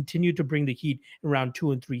 he continued to bring the heat in round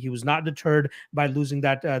 2 and 3. He was not deterred by losing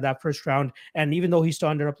that first round. And even though he still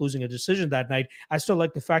ended up losing a decision that night, I still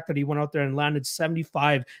like the fact that he went out there and landed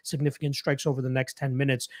 75 significant strikes over the next 10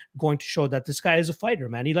 minutes, going to show that this guy is a fighter,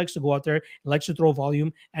 man. He likes to go out there, he likes to throw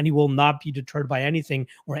volume, and he will not be deterred by anything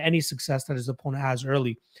or any success that his opponent has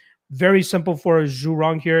early. Very simple for Zhu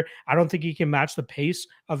Rong here. I don't think he can match the pace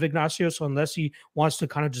of Ignacio. So unless he wants to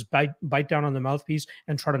kind of just bite down on the mouthpiece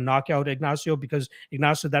and try to knock out Ignacio, because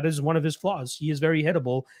Ignacio, that is one of his flaws. He is very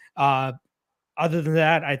hittable. Other than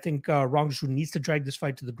that, I think Rong Zhu needs to drag this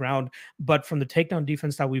fight to the ground. But from the takedown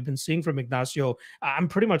defense that we've been seeing from Ignacio, I'm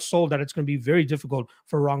pretty much sold that it's going to be very difficult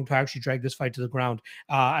for Rong to actually drag this fight to the ground.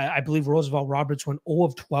 I believe Roosevelt Roberts went 0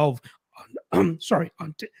 of 12. I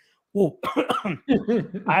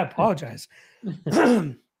apologize.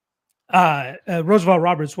 Roosevelt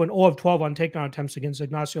Roberts went 0 of 12 on takedown attempts against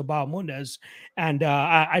Ignacio Bahamondes, and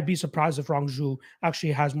I'd be surprised if Rong Zhu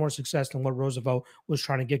actually has more success than what Roosevelt was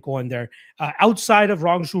trying to get going there. Outside of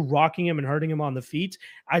Rong Zhu rocking him and hurting him on the feet,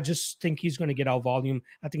 I just think he's going to get out volume.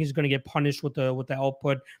 I think he's going to get punished with the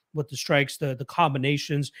output, with the strikes, the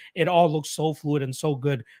combinations. It all looks so fluid and so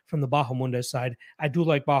good from the Bahamondes side. I do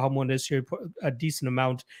like Bahamondes here a decent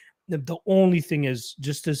amount. The only thing is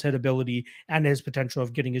just his hitability and his potential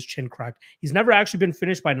of getting his chin cracked. He's never actually been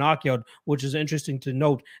finished by knockout, which is interesting to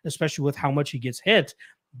note, especially with how much he gets hit.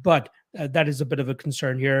 But that is a bit of a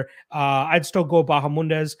concern here. I'd still go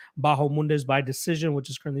Bahamondes by decision, which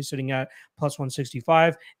is currently sitting at plus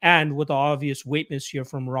 165. And with the obvious weight miss here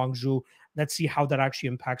from Rong Zhu, let's see how that actually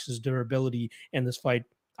impacts his durability in this fight.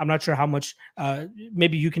 I'm not sure how much,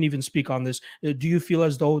 maybe you can even speak on this. Do you feel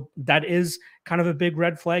as though that is kind of a big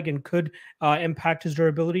red flag and could impact his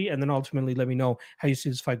durability? And then ultimately let me know how you see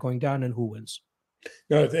this fight going down and who wins.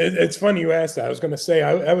 No, it's funny you asked that. I was going to say,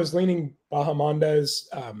 I was leaning Bahamondes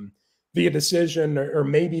via decision or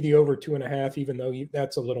maybe the over 2.5, even though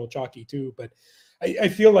that's a little chalky too. But I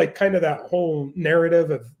feel like kind of that whole narrative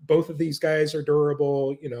of both of these guys are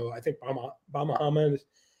durable. I think Bahamondes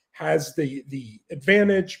has the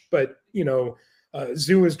advantage, but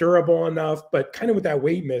Zhu is durable enough. But kind of with that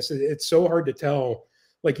weight miss, it's so hard to tell.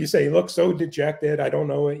 Like you say, he looks so dejected. I don't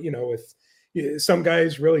know, if some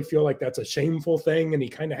guys really feel like that's a shameful thing, and he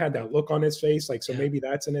kind of had that look on his face, like so maybe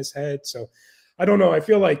that's in his head. So I don't know. I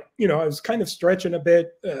feel like I was kind of stretching a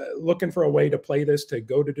bit, looking for a way to play this to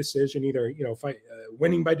go to decision, either fight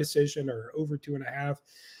winning by decision or over 2.5.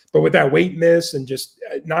 But with that weight miss and just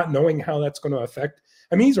not knowing how that's going to affect.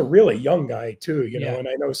 I mean, he's a really young guy too, and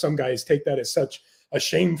I know some guys take that as such a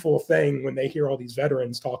shameful thing when they hear all these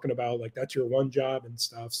veterans talking about like that's your one job and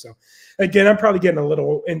stuff. So again, I'm probably getting a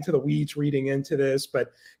little into the weeds reading into this,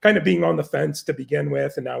 but kind of being on the fence to begin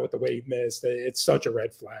with. And now with the weight miss, it's such a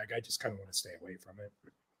red flag. I just kind of want to stay away from it.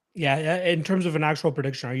 Yeah, in terms of an actual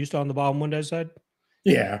prediction, are you still on the bottom one, I said?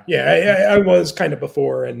 Yeah, yeah, I was kind of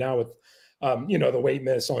before, and now with the weight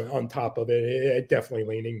miss on top of it, definitely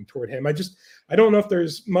leaning toward him. I don't know if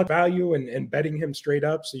there's much value in betting him straight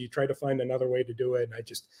up, so you try to find another way to do it.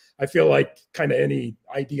 And I feel like kind of any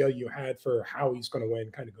idea you had for how he's going to win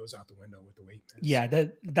kind of goes out the window with the weight miss. Yeah,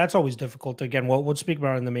 that's always difficult. Again, we'll speak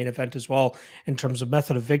about it in the main event as well. In terms of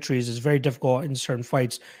method of victories, is very difficult in certain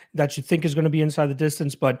fights that you think is going to be inside the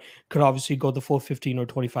distance, but could obviously go the full 15 or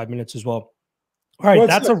 25 minutes as well. All Well, right, it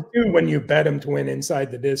that's sucks a too when you bet them to win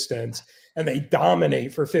inside the distance and they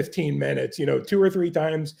dominate for 15 minutes, two or three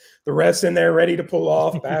times, the rest in there ready to pull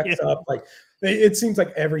off, yeah. backs up. Like it seems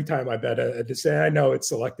like every time I bet a distance, I know it's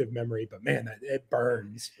selective memory, but man, it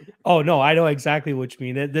burns. Oh no, I know exactly what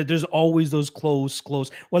you mean. There's always those close.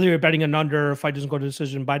 Whether you're betting an under, if I doesn't go to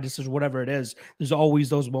decision, by decision, whatever it is, there's always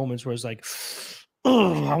those moments where it's like,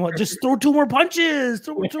 oh, I want just throw two more punches,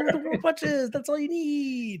 throw two more punches. That's all you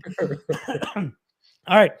need.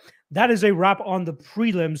 All right. That is a wrap on the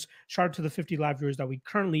prelims. Shout out to the 50 live viewers that we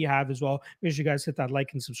currently have as well. Make sure you guys hit that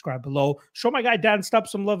like and subscribe below. Show my guy Dan Stubb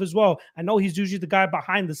some love as well. I know he's usually the guy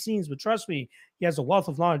behind the scenes, but trust me, he has a wealth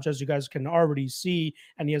of knowledge, as you guys can already see,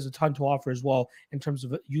 and he has a ton to offer as well in terms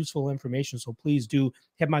of useful information. So please do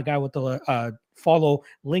hit my guy with the follow.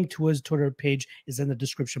 Link to his Twitter page is in the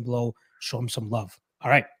description below. Show him some love. All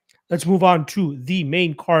right. Let's move on to the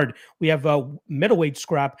main card. We have a middleweight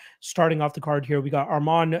scrap starting off the card here. We got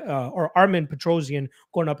Arman Petrosian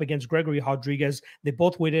going up against Gregory Rodriguez. They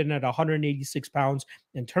both weighed in at 186 pounds.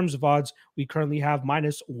 In terms of odds, we currently have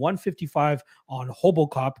minus 155 on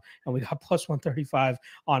Hobocop, and we got plus 135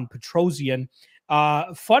 on Petrosian.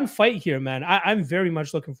 Fun fight here, man. I'm very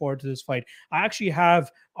much looking forward to this fight. I actually have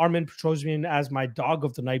Arman Petrosian as my dog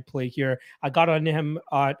of the night play here. I got on him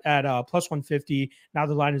at plus 150. Now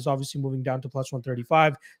the line is obviously moving down to plus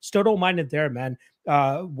 135. Still don't mind it there, man.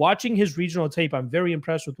 Watching his regional tape, I'm very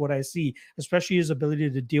impressed with what I see, especially his ability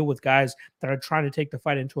to deal with guys that are trying to take the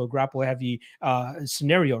fight into a grapple heavy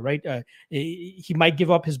scenario, right? He might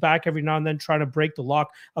give up his back every now and then trying to break the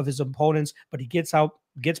lock of his opponents, but he gets out,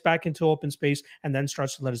 gets back into open space, and then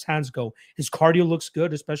starts to let his hands go. His cardio looks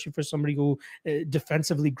good, especially for somebody who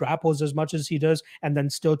defensively grapples as much as he does, and then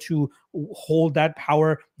still to hold that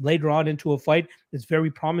power later on into a fight. It's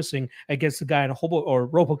very promising against the guy in a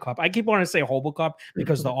Robocop. I keep wanting to say Hobocop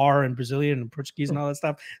because the R in Brazilian and Portuguese and all that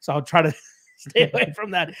stuff. So I'll try to stay away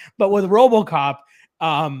from that. But with Robocop,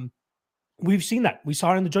 we've seen that. We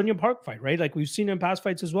saw it in the Junior Park fight, right? Like we've seen it in past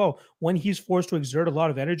fights as well. When he's forced to exert a lot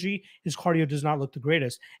of energy, his cardio does not look the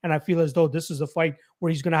greatest. And I feel as though this is a fight where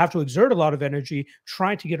he's going to have to exert a lot of energy,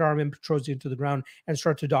 trying to get Arman Petrosian to the ground and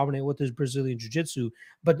start to dominate with his Brazilian jiu-jitsu.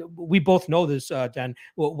 But we both know this, Dan.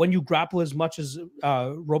 When you grapple as much as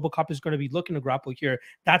Robocop is going to be looking to grapple here,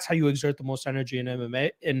 that's how you exert the most energy in MMA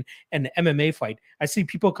in an MMA fight. I see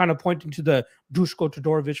people kind of pointing to the Dushko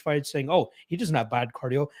Todorovic fight, saying, "Oh, he doesn't have bad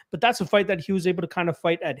cardio," but that's a fight that he was able to kind of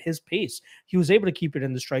fight at his pace. He was able to keep it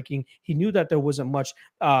in the striking. He knew that there wasn't much,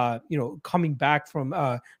 coming back from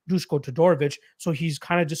Dushko Todorovic, so he's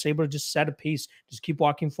kind of just able to just set a pace, just keep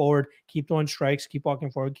walking forward, keep throwing strikes, keep walking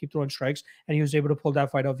forward, keep throwing strikes, and he was able to pull that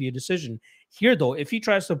fight out via decision. Here, though, if he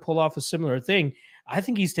tries to pull off a similar thing, I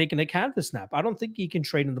think he's taking a canvas snap. I don't think he can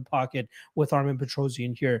trade in the pocket with Arman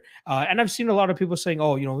Petrosian here. And I've seen a lot of people saying,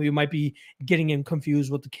 "Oh, you might be getting him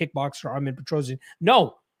confused with the kickboxer Arman Petrosian."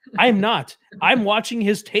 No, I'm not. I'm watching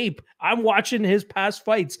his tape. I'm watching his past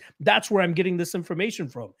fights. That's where I'm getting this information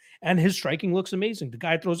from. And his striking looks amazing. The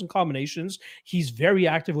guy throws in combinations. He's very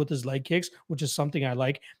active with his leg kicks, which is something I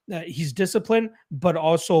like. He's disciplined, but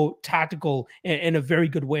also tactical in a very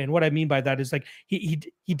good way. And what I mean by that is like he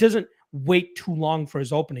doesn't wait too long for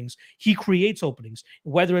his openings. He creates openings,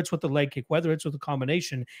 whether it's with the leg kick, whether it's with a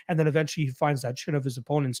combination, and then eventually he finds that chin of his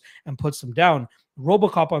opponents and puts them down.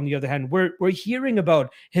 Robocop, on the other hand, we're hearing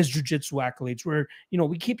about his jiu-jitsu accolades.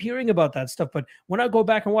 We keep hearing about that stuff, but when I go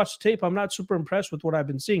back and watch the tape, I'm not super impressed with what I've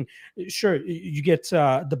been seeing. Sure, you get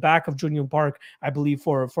the back of Junior Park, I believe,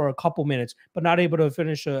 for a couple minutes, but not able to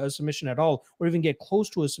finish a submission at all, or even get close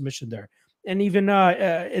to a submission there. And even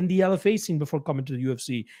in the LFA scene before coming to the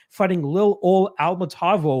UFC, fighting Lil Ol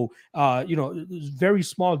Almatavo, very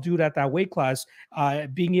small dude at that weight class,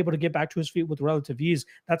 being able to get back to his feet with relative ease,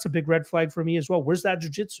 that's a big red flag for me as well. Where's that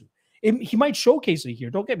jiu-jitsu? He might showcase it here,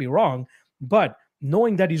 don't get me wrong, but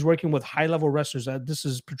knowing that he's working with high-level wrestlers, this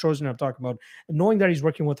is Petrosian I'm talking about, knowing that he's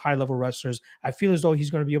working with high-level wrestlers, I feel as though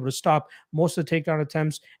he's going to be able to stop most of the takedown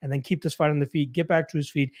attempts and then keep this fight on the feet, get back to his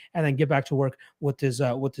feet, and then get back to work with his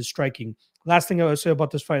striking. Last thing I would say about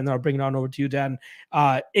this fight, and then I'll bring it on over to you, Dan.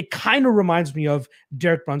 It kind of reminds me of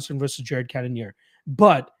Derek Brunson versus Jared Cannonier,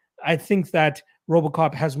 but I think that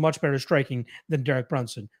RoboCop has much better striking than Derek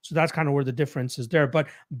Brunson. So that's kind of where the difference is there. But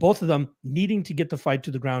both of them needing to get the fight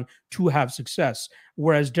to the ground to have success.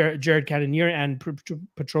 Whereas Jared Cannonier and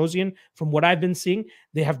Petrosian, from what I've been seeing,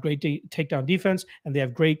 they have great takedown defense and they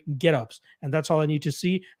have great get-ups. And that's all I need to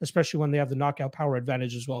see, especially when they have the knockout power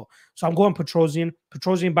advantage as well. So I'm going Petrosian.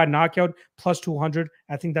 Petrosian by knockout plus 200.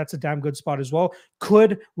 I think that's a damn good spot as well.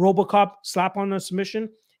 Could RoboCop slap on a submission?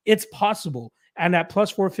 It's possible. And at plus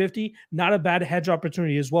 450, not a bad hedge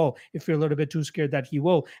opportunity as well. If you're a little bit too scared that he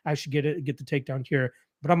will actually get the takedown here.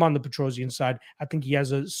 But I'm on the Petrosian side. I think he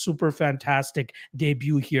has a super fantastic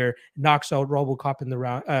debut here. Knocks out RoboCop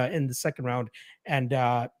in the second round. And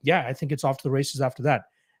yeah, I think it's off to the races after that.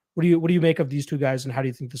 What do you make of these two guys, and how do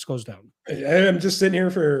you think this goes down? I'm just sitting here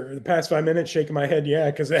for the past 5 minutes shaking my head. Yeah,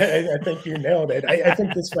 because I think you nailed it. I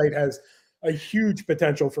think this fight has a huge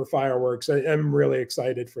potential for fireworks. I'm really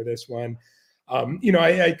excited for this one.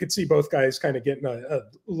 I could see both guys kind of getting a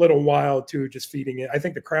little wild too, just feeding it. I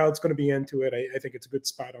think the crowd's going to be into it. I think it's a good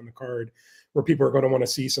spot on the card where people are going to want to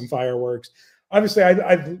see some fireworks. Obviously,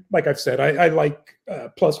 I like I've said, I like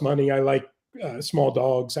plus money. I like small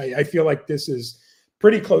dogs. I feel like this is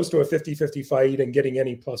pretty close to a 50-50 fight, and getting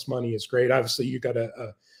any plus money is great. Obviously, you got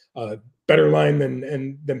a better line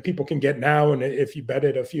than people can get now. And if you bet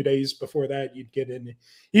it a few days before that, you'd get an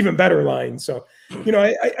even better line. So,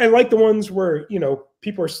 I like the ones where,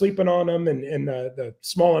 people are sleeping on them and the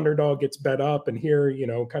small underdog gets bet up, and here,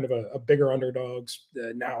 kind of a bigger underdog's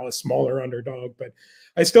now a smaller underdog. But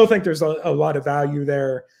I still think there's a lot of value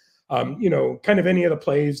there. Kind of any of the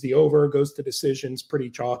plays, the over goes to decisions, pretty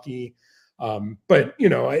chalky. But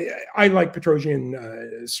I like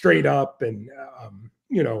Petrosian straight up, and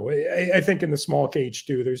I think in the small cage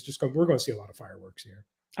too, we're going to see a lot of fireworks here.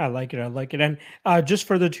 I like it. And just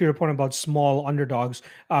further to your point about small underdogs,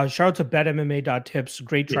 shout out to betmma.tips,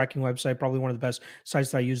 great tracking website, probably one of the best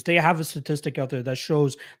sites that I use. They have a statistic out there that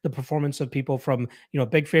shows the performance of people from,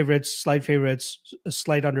 big favorites,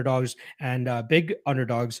 slight underdogs, and big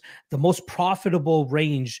underdogs. The most profitable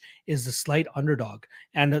range is the slight underdog,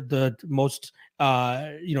 and the most,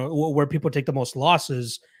 where people take the most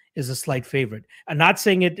losses is a slight favorite. I'm not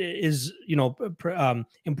saying it is,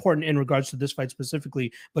 important in regards to this fight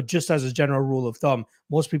specifically, but just as a general rule of thumb,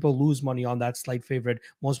 most people lose money on that slight favorite.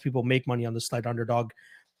 Most people make money on the slight underdog.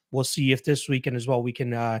 We'll see if this weekend as well we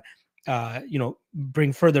can,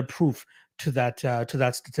 bring further proof to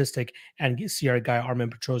that statistic and see our guy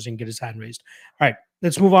Arman Petrosian get his hand raised. All right.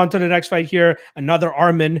 Let's move on to the next fight here. Another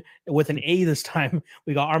Arman with an A this time.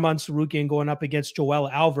 We got Arman Tsarukyan going up against Joel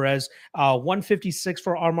Alvarez. 156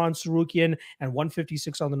 for Arman Tsarukyan and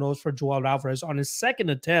 156 on the nose for Joel Alvarez on his second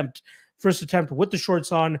attempt. First attempt with the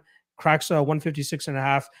shorts on, cracks 156 and a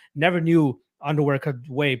half. Never knew underwear could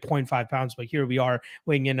weigh 0.5 pounds, but here we are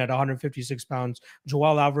weighing in at 156 pounds.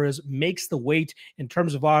 Joel Alvarez makes the weight. In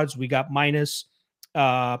terms of odds, we got minus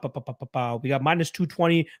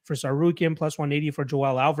 220 for Tsarukyan, plus 180 for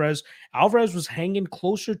Joel Alvarez. Alvarez was hanging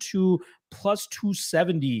closer to plus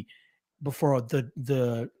 270 before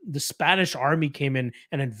the Spanish army came in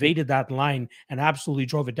and invaded that line and absolutely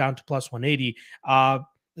drove it down to plus 180.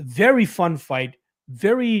 Very fun fight,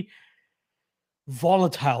 very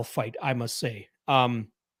volatile fight, I must say. I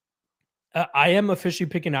am officially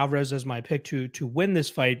picking Alvarez as my pick to win this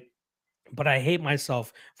fight. But I hate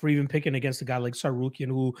myself for even picking against a guy like Tsarukyan,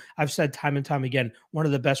 who I've said time and time again, one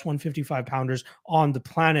of the best 155 pounders on the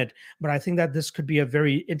planet. But I think that this could be a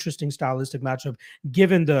very interesting stylistic matchup,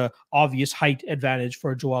 given the obvious height advantage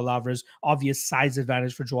for Joel Alvarez, obvious size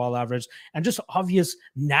advantage for Joel Alvarez, and just obvious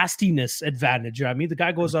nastiness advantage. You know what I mean? The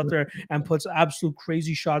guy goes out there and puts absolute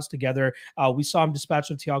crazy shots together. We saw him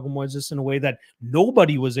dispatch of Thiago Moises in a way that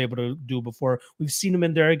nobody was able to do before. We've seen him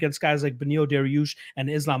in there against guys like Beneil Dariush and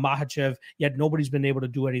Islam Makhachev, yet nobody's been able to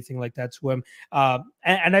do anything like that to him.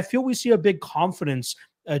 And I feel we see a big confidence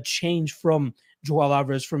change from Joel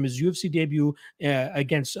Alvarez from his UFC debut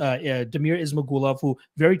against Damir Ismagulov, who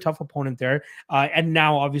very tough opponent there, and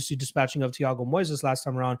now obviously dispatching of Thiago Moises last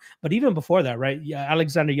time around. But even before that, right,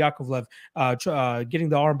 Alexander Yakovlev getting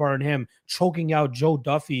the armbar on him, choking out Joe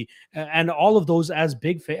Duffy, and all of those as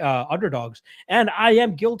big underdogs. And I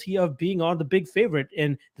am guilty of being on the big favorite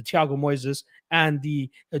in the Thiago Moises and the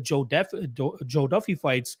Joe Duffy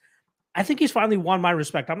fights. I think he's finally won my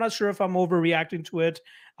respect. I'm not sure if I'm overreacting to it.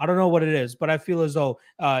 I don't know what it is, but I feel as though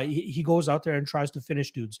he goes out there and tries to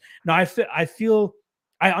finish dudes. Now,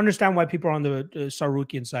 I understand why people are on the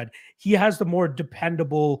Tsarukyan side. He has the more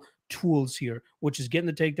dependable tools here, which is getting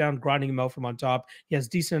the takedown, grinding him out from on top. He has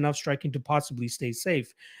decent enough striking to possibly stay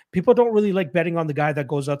safe. People don't really like betting on the guy that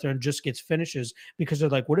goes out there and just gets finishes because they're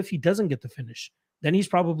like, what if he doesn't get the finish? Then he's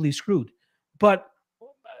probably screwed. But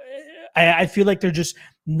I feel like they're just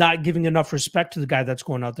not giving enough respect to the guy that's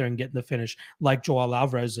going out there and getting the finish, like Joel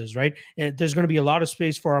Alvarez is, right? And there's going to be a lot of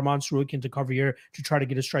space for Arman Tsarukyan to cover here to try to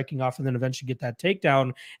get his striking off and then eventually get that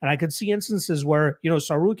takedown. And I could see instances where,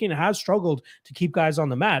 Tsarukyan has struggled to keep guys on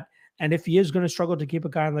the mat. And if he is going to struggle to keep a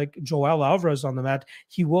guy like Joel Alvarez on the mat,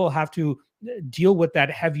 he will have to deal with that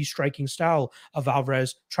heavy striking style of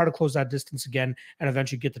Alvarez, try to close that distance again, and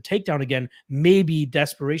eventually get the takedown again, maybe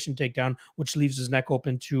desperation takedown, which leaves his neck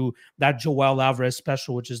open to that Joel Alvarez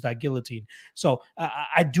special, which is that guillotine. So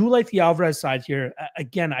I do like the Alvarez side here.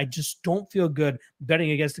 Again, I just don't feel good betting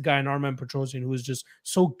against the guy in Armen Petrosyan, who is just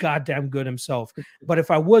so goddamn good himself. But if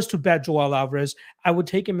I was to bet Joel Alvarez, I would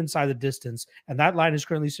take him inside the distance, and that line is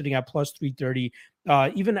currently sitting at plus 330.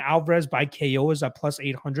 Even Alvarez by KO is at plus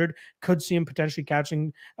 800. Could see him potentially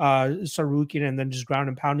catching Tsarukyan and then just ground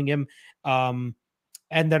and pounding him.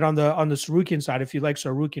 And then on the Tsarukyan side, if you like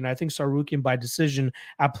Tsarukyan, I think Tsarukyan by decision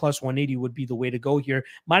at plus 180 would be the way to go here.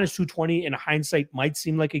 Minus 220 in hindsight might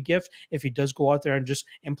seem like a gift if he does go out there and just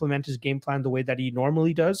implement his game plan the way that he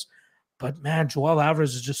normally does. But man, Joel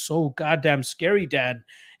Alvarez is just so goddamn scary, Dad.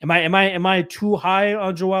 Am I too high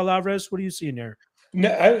on Joel Alvarez? What are you seeing here? No,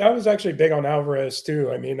 I was actually big on Alvarez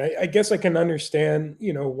too. I mean, I guess I can understand,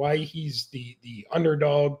 why he's the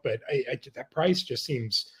underdog, but that price just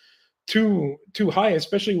seems too high,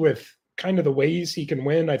 especially with kind of the ways he can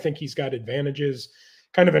win. I think he's got advantages,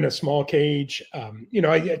 kind of in a small cage.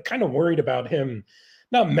 I kind of worried about him,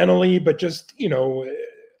 not mentally, but just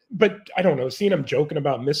but I don't know, seeing him joking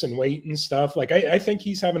about missing weight and stuff. Like I think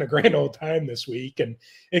he's having a grand old time this week and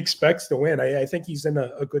expects to win. I think he's in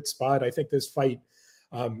a good spot. I think this fight,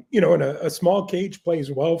 in a small cage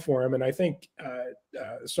plays well for him. And I think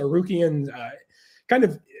Tsarukyan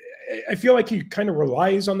I feel like he kind of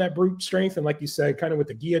relies on that brute strength. And like you said, kind of with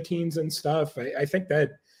the guillotines and stuff, I think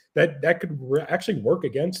that could actually work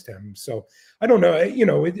against him. So I don't know,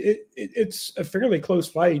 it's a fairly close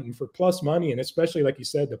fight, and for plus money, and especially like you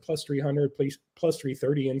said, the plus 300, plus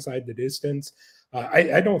 330 inside the distance,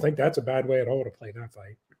 I don't think that's a bad way at all to play that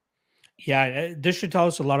fight. Yeah, this should tell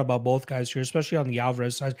us a lot about both guys here, especially on the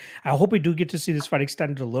Alvarez side. I hope we do get to see this fight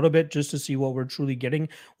extended a little bit just to see what we're truly getting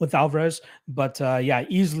with Alvarez. But yeah,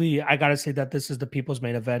 easily, I got to say that this is the people's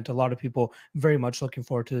main event. A lot of people very much looking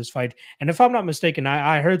forward to this fight. And if I'm not mistaken,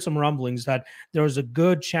 I heard some rumblings that there was a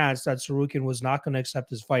good chance that Tsarukyan was not going to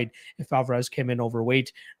accept his fight if Alvarez came in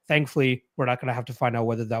overweight. Thankfully, we're not going to have to find out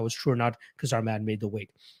whether that was true or not because our man made the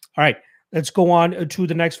weight. All right. Let's go on to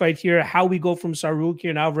the next fight here. How we go from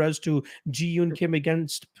Tsarukyan Alvarez to Ji Yoon Kim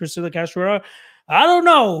against Priscilla Cachoeira. I don't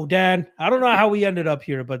know, Dan. I don't know how we ended up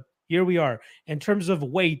here, but here we are. In terms of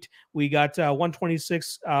weight, we got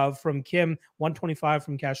 126 from Kim, 125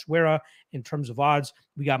 from Cachoeira. In terms of odds,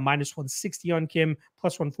 we got minus 160 on Kim,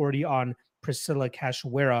 plus 140 on Priscilla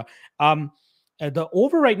Cachoeira. The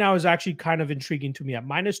over right now is actually kind of intriguing to me at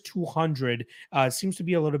minus 200. Seems to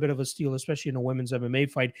be a little bit of a steal, especially in a women's MMA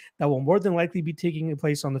fight that will more than likely be taking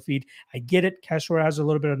place on the feet. I get it. Cachoeira has a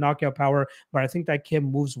little bit of knockout power, but I think that Kim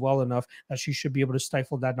moves well enough that she should be able to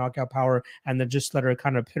stifle that knockout power and then just let her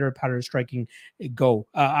kind of pitter-patter striking go.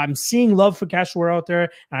 I'm seeing love for Cachoeira out there,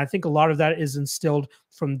 and I think a lot of that is instilled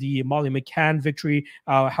from the Molly McCann victory,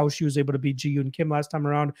 how she was able to beat Ji Yoon Kim last time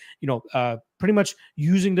around. Pretty much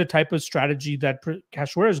using the type of strategy that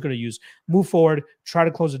Cachoeira is going to use. Move forward, try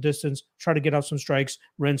to close the distance, try to get out some strikes,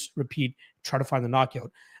 rinse, repeat, try to find the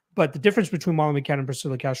knockout. But the difference between Molly McCann and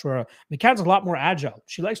Priscilla Cachoeira, McCann's a lot more agile.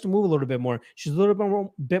 She likes to move a little bit more. She's a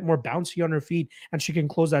little bit more bouncy on her feet, and she can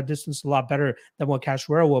close that distance a lot better than what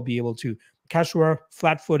Cachoeira will be able to. Cachoeira,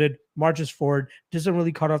 flat-footed, marches forward, doesn't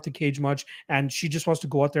really cut off the cage much, and she just wants to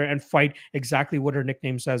go out there and fight exactly what her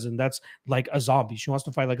nickname says, and that's like a zombie. She wants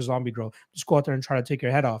to fight like a zombie girl. Just go out there and try to take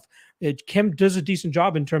her head off. Kim does a decent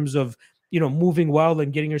job in terms of moving well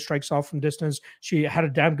and getting her strikes off from distance. She had a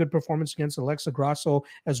damn good performance against Alexa Grasso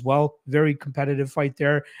as well. Very competitive fight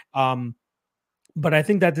there. But I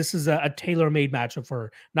think that this is a tailor-made matchup for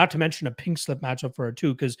her, not to mention a pink slip matchup for her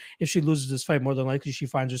too, because if she loses this fight, more than likely she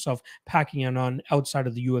finds herself packing in on outside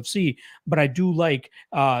of the UFC. But I do like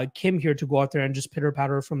Kim here to go out there and just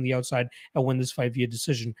pitter-patter from the outside and win this fight via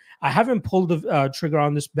decision. I haven't pulled the trigger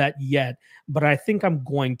on this bet yet, but I think I'm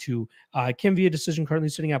going to. Kim via decision currently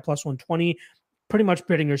sitting at plus 120. pretty much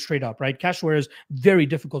bidding her straight up, right? Cachoeira is very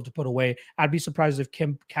difficult to put away. I'd be surprised if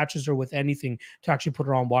Kim catches her with anything to actually put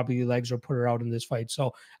her on wobbly legs or put her out in this fight.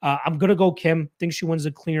 So I'm gonna go Kim. Think she wins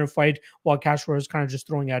a cleaner fight, while Cachoeira is kind of just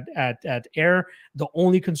throwing at air. The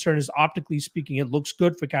only concern is, optically speaking, it looks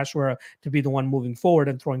good for Cachoeira to be the one moving forward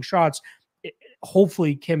and throwing shots.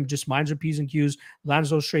 Hopefully Kim just minds her P's and Q's, lands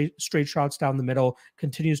those straight shots down the middle,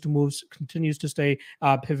 continues to move, continues to stay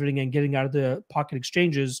pivoting and getting out of the pocket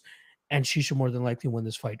exchanges, and she should more than likely win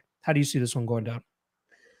this fight. How do you see this one going down?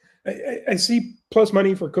 I see plus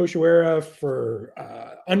money for Cachoeira for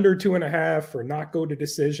under 2.5 for not go to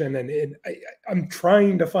decision, and I'm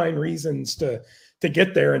trying to find reasons to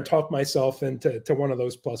get there and talk myself into one of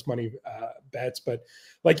those plus money bets. But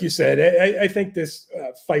like you said, I think this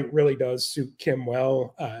fight really does suit Kim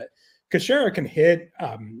well. Cachoeira can hit.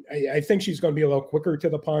 I think she's going to be a little quicker to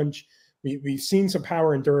the punch. We've seen some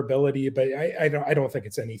power and durability, but I don't think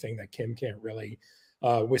it's anything that Kim can't really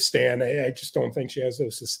withstand. I just don't think she has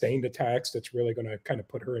those sustained attacks that's really going to kind of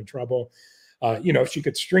put her in trouble. If she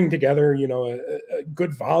could string together, a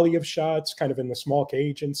good volley of shots kind of in the small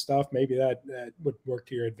cage and stuff, maybe that would work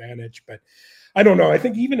to your advantage. But I don't know. I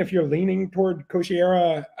think even if you're leaning toward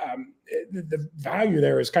Cachoeira, the value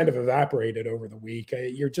there is kind of evaporated over the week.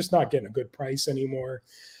 You're just not getting a good price anymore.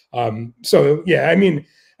 So, yeah, I mean,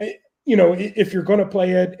 if you're going to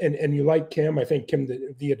play it and you like Kim, I think Kim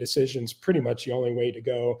via decision is pretty much the only way to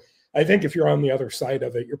go. I think if you're on the other side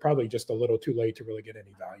of it, you're probably just a little too late to really get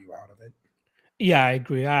any value out of it. Yeah, I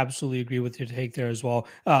agree. I absolutely agree with your take there as well.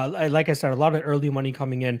 Like I said, a lot of early money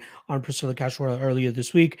coming in on Priscilla Cachoeira earlier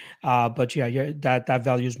this week. But yeah, that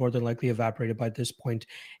value is more than likely evaporated by this point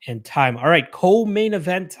in time. All right, co-main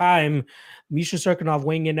event time. Misha Cirkunov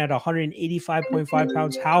weighing in at 185.5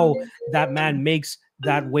 pounds. How that man makes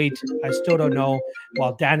that weight, I still don't know.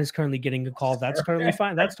 While Dan is currently getting a call, that's currently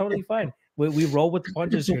fine. That's totally fine. We roll with the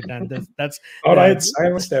punches here, Dan. That's I had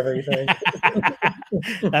silenced everything.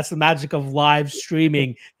 That's the magic of live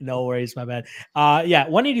streaming. No worries, my man.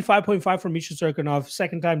 185.5 for Misha Cirkunov.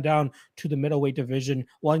 Second time down to the middleweight division.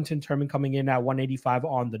 Wellington Turman coming in at 185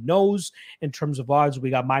 on the nose. In terms of odds, we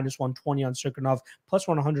got minus 120 on Cirkunov, plus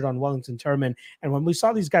 100 on Wellington Turman. And when we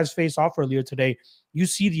saw these guys face off earlier today, you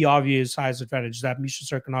see the obvious size advantage that Misha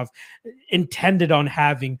Cirkunov intended on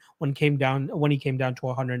having when he came down to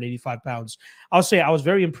 185 pounds. I'll say I was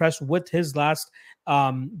very impressed with his last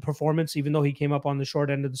performance, even though he came up on the short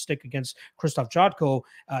end of the stick against Krzysztof Jotko.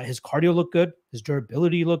 His cardio looked good, his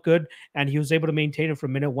durability looked good, and he was able to maintain it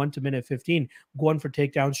from minute 1 to minute 15, going for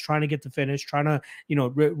takedowns, trying to get the finish, trying to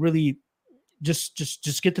really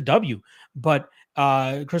just get the W. But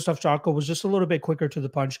Krzysztof Jotko was just a little bit quicker to the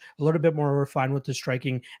punch, a little bit more refined with the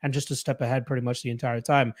striking, and just a step ahead pretty much the entire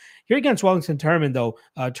time. Here against Wellington Turman, though,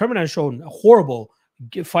 Turman has shown horrible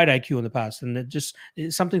fight IQ in the past, and it just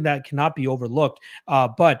is something that cannot be overlooked.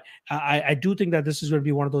 But I do think that this is going to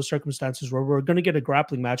be one of those circumstances where we're going to get a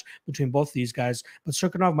grappling match between both of these guys. But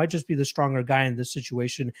Cirkunov might just be the stronger guy in this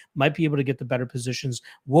situation, might be able to get the better positions,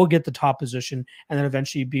 will get the top position, and then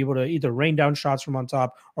eventually be able to either rain down shots from on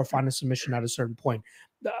top or find a submission at a certain point.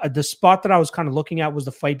 The spot that I was kind of looking at was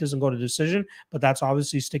the fight doesn't go to decision, but that's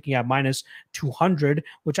obviously sticking at minus 200,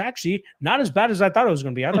 which actually not as bad as I thought it was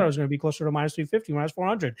going to be. I thought it was going to be closer to minus 350, minus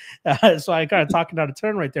 400. So I kind of talking out a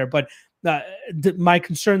turn right there. But my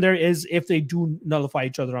concern there is if they do nullify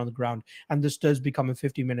each other on the ground and this does become a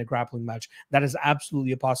 50-minute grappling match, that is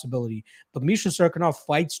absolutely a possibility. But Misha Cirkunov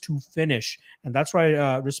fights to finish, and that's what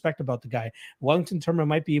I respect about the guy. Wellington Turman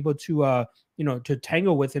might be able to to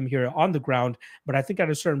tango with him here on the ground, but I think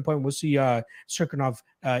at a certain point we'll see Cirkunov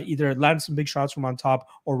either land some big shots from on top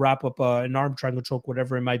or wrap up an arm triangle choke,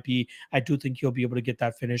 whatever it might be. I do think he'll be able to get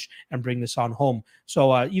that finish and bring this on home.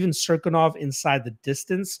 So even Cirkunov inside the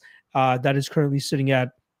distance that is currently sitting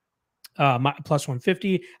at plus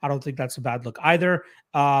 150. I don't think that's a bad look either.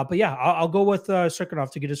 But yeah, I'll go with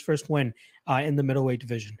Cirkunov to get his first win in the middleweight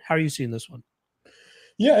division. How are you seeing this one?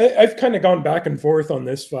 Yeah, I've kind of gone back and forth on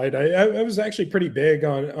this fight. I was actually pretty big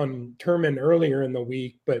on Turman earlier in the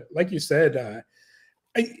week, but like you said,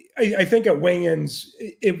 I think at weigh-ins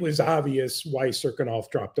it was obvious why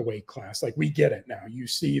Cirkunov dropped the weight class. Like, we get it now. You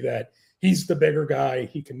see that he's the bigger guy.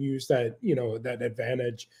 He can use that that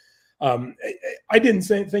advantage. I didn't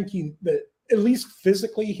think that at least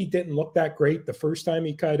physically he didn't look that great the first time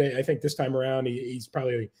he cut. I think this time around he's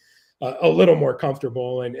probably a little more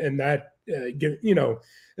comfortable, and that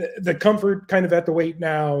the comfort kind of at the weight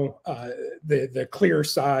now, the clear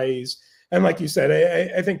size, and like you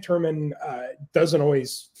said, I think Turman doesn't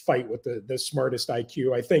always fight with the smartest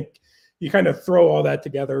IQ. I think you kind of throw all that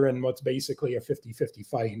together in what's basically a 50-50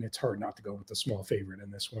 fight, and it's hard not to go with the small favorite in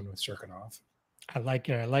this one with Cirkunov. I like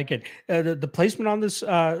it. I like it. The placement on this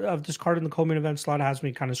of this card in the co-main event slot has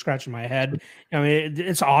me kind of scratching my head. I mean,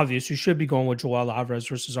 it's obvious you should be going with Joel Alvarez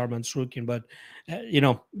versus Arman Sarukian, but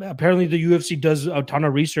apparently the UFC does a ton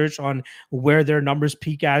of research on where their numbers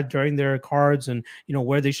peak at during their cards, and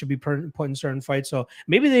where they should be putting certain fights. So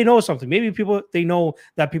maybe they know something. Maybe they know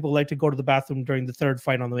that people like to go to the bathroom during the third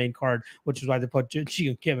fight on the main card, which is why they put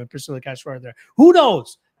Ji Kim and Priscilla Cachoeira there. Who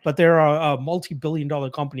knows? But they're a multi-billion-dollar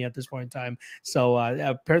company at this point in time. So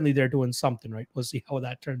apparently they're doing something, right? We'll see how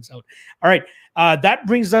that turns out. All right. That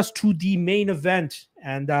brings us to the main event,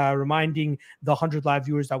 and reminding the 100 live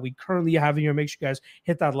viewers that we currently have in here. Make sure you guys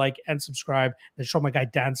hit that like and subscribe, and show my guy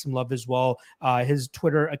Dan some love as well. His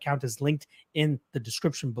Twitter account is linked in the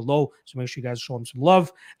description below. So make sure you guys show him some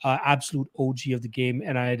love. Absolute OG of the game.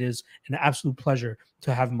 And it is an absolute pleasure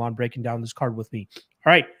to have him on breaking down this card with me.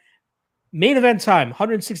 All right. Main event time,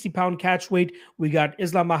 160-pound catch weight. We got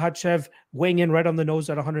Islam Makhachev weighing in right on the nose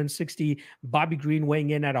at 160. Bobby Green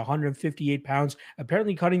weighing in at 158 pounds.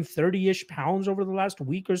 Apparently cutting 30-ish pounds over the last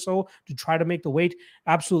week or so to try to make the weight.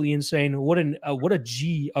 Absolutely insane. What a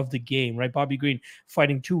G of the game, right? Bobby Green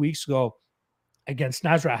fighting 2 weeks ago against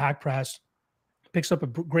Nasrat Haqparast. Picks up a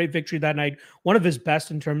great victory that night. One of his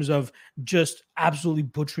best in terms of just absolutely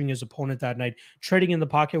butchering his opponent that night, trading in the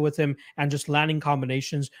pocket with him and just landing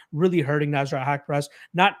combinations, really hurting Nasrat Haqparast,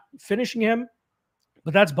 not finishing him.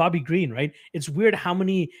 But that's Bobby Green, right? It's weird how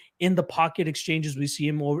many in the pocket exchanges we see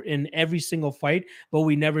him over in every single fight, but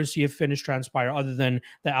we never see a finish transpire other than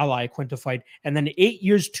the Ally Quinta fight. And then 8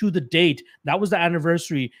 years to the date, that was the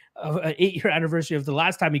anniversary, 8-year anniversary of the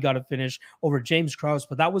last time he got a finish over James Krause,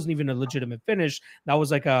 but that wasn't even a legitimate finish. That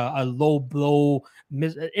was like a low blow.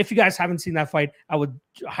 If you guys haven't seen that fight, I would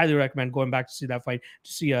highly recommend going back to see that fight,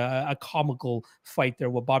 to see a comical fight there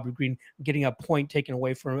with Bobby Green getting a point taken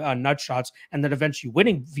away from nut shots and then eventually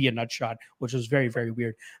winning via nut shot, which was very, very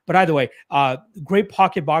weird. But either way, great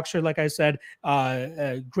pocket boxer, like I said.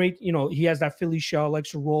 Great, he has that Philly shell,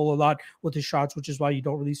 likes to roll a lot with his shots, which is why you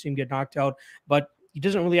don't really see him get knocked out. But he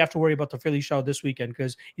doesn't really have to worry about the Philly shell this weekend,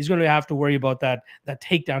 because he's going to have to worry about that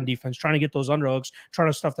takedown defense, trying to get those underhooks, trying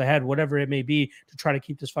to stuff the head, whatever it may be, to try to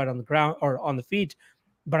keep this fight on the ground or on the feet.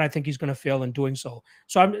 But I think he's going to fail in doing so.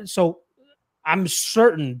 So I'm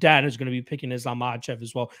certain Dan is going to be picking Islam Makhachev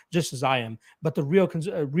as well, just as I am. But the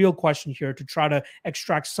real question here, to try to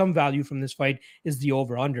extract some value from this fight, is the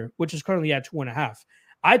over-under, which is currently at 2.5.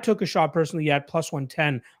 I took a shot personally at plus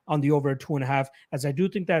 110 on the over at 2.5, as I do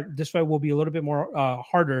think that this fight will be a little bit more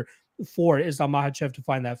harder for Islam Makhachev to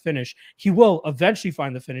find that finish. He will eventually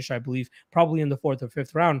find the finish, I believe, probably in the 4th or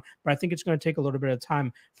 5th round, but I think it's going to take a little bit of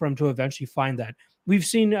time for him to eventually find that. We've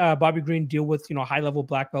seen Bobby Green deal with high-level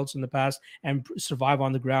black belts in the past and survive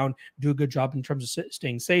on the ground, do a good job in terms of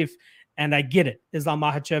staying safe. And I get it. Islam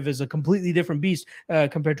Makhachev is a completely different beast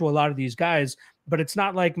compared to a lot of these guys. But it's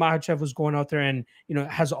not like Makhachev was going out there and,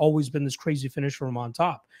 has always been this crazy finish from on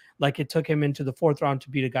top. Like, it took him into the 4th round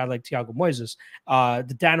to beat a guy like Thiago Moises.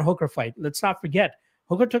 The Dan Hooker fight, let's not forget,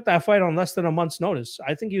 Hooker took that fight on less than a month's notice.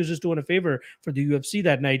 I think he was just doing a favor for the UFC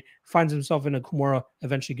that night, finds himself in a Kimura,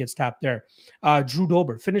 eventually gets tapped there. Drew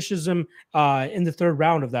Dober finishes him in the 3rd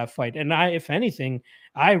round of that fight. And if anything,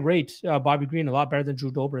 I rate Bobby Green a lot better than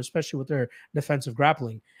Drew Dober, especially with their defensive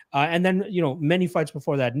grappling. And then, many fights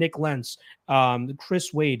before that, Nick Lentz,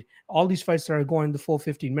 Chris Wade, all these fights that are going the full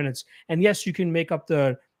 15 minutes. And yes, you can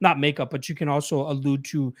but you can also allude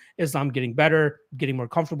to Islam getting better, getting more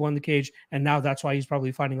comfortable in the cage. And now that's why he's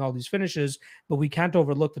probably finding all these finishes. But we can't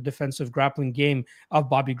overlook the defensive grappling game of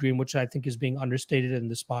Bobby Green, which I think is being understated in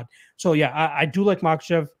this spot. So yeah, I do like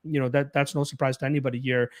Makhachev. That's no surprise to anybody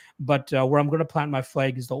here. But where I'm going to plant my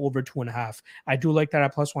flag is the over 2.5. I do like that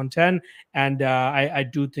at plus 110. And I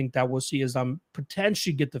do think that we'll see Islam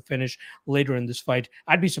potentially get the finish later in this fight.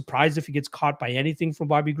 I'd be surprised if he gets caught by anything from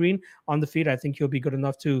Bobby Green on the feet. I think he'll be good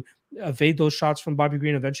enough to evade those shots from Bobby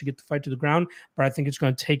Green, eventually get the fight to the ground. But I think it's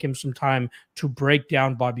going to take him some time to break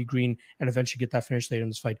down Bobby Green and eventually get that finish later in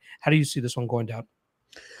this fight. How do you see this one going down?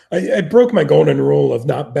 I broke my golden rule of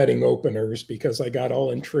not betting openers because I got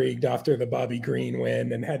all intrigued after the Bobby Green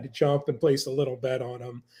win and had to jump and place a little bet on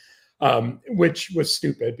him. Which was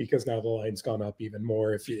stupid because now the line's gone up even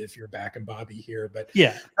more if you're backing Bobby here. But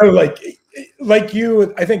yeah, like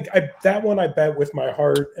you, I think that one I bet with my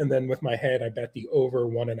heart, and then with my head I bet the over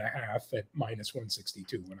 1.5 at minus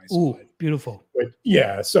 162 when I saw it. Beautiful. But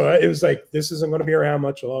yeah, so it was like, this isn't going to be around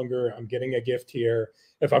much longer. I'm getting a gift here.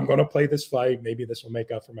 If I'm going to play this fight, maybe this will make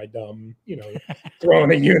up for my dumb,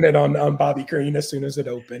 throwing a unit on Bobby Green as soon as it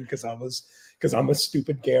opened because I'm a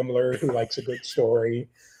stupid gambler who likes a good story.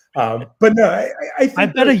 But no, I think I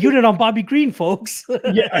bet a unit on Bobby Green, folks.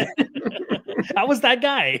 Yeah. I was that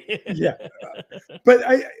guy. Yeah.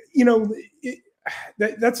 But you know,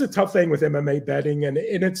 that's a tough thing with MMA betting, and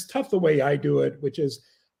it's tough the way I do it, which is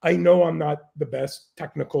I know I'm not the best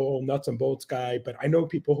technical nuts and bolts guy, but I know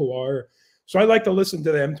people who are. So I like to listen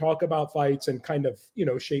to them talk about fights and kind of,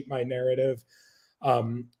 shape my narrative.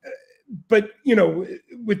 Um, but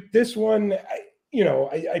with this one,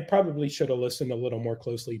 I probably should have listened a little more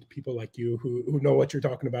closely to people like you who know what you're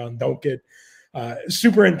talking about and don't get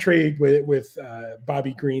super intrigued with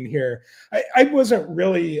Bobby Green here. I wasn't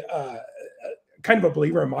really kind of a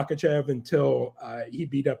believer in Makachev until he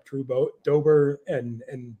beat up Drew Dober, and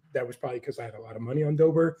that was probably because I had a lot of money on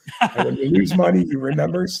Dober. And when you lose money, you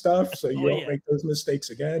remember stuff, so you don't make those mistakes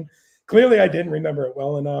again. Clearly, I didn't remember it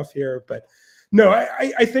well enough here, but no,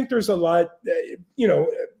 I think there's a lot,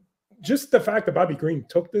 just the fact that Bobby Green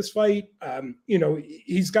took this fight,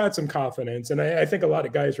 he's got some confidence. And I think a lot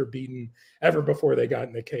of guys were beaten ever before they got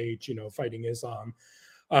in the cage, fighting Islam.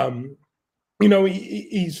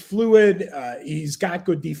 He's fluid. He's got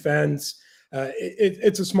good defense.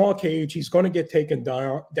 It's a small cage. He's going to get taken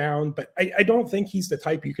down, but I don't think he's the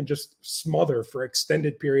type you can just smother for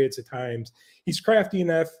extended periods of times. He's crafty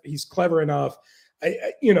enough. He's clever enough.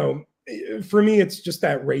 For me, it's just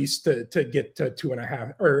that race to get to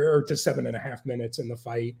 2.5 or to 7.5 minutes in the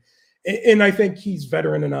fight. And I think he's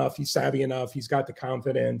veteran enough. He's savvy enough. He's got the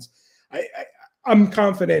confidence. I'm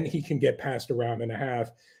confident he can get past a round and a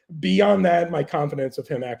half. Beyond that, my confidence of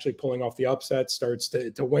him actually pulling off the upset starts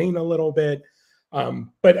to wane a little bit.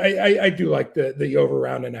 But I do like the over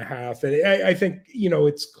round and a half. And I think,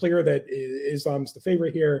 it's clear that Islam's the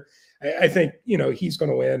favorite here. I think, he's going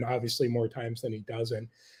to win, obviously, more times than he doesn't.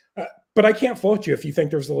 But I can't fault you if you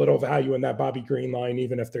think there's a little value in that Bobby Green line,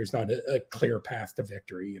 even if there's not a clear path to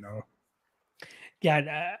victory,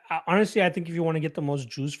 Yeah, honestly, I think if you want to get the most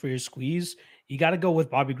juice for your squeeze, you got to go with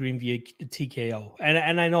Bobby Green via TKO.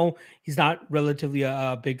 And I know he's not relatively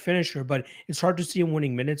a big finisher, but it's hard to see him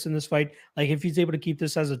winning minutes in this fight. Like if he's able to keep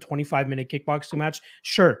this as a 25-minute kickboxing match,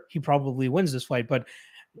 sure, he probably wins this fight, but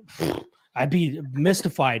I'd be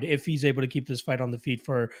mystified if he's able to keep this fight on the feet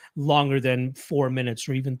for longer than 4 minutes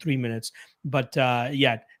or even 3 minutes. But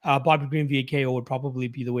Bobby Green via KO would probably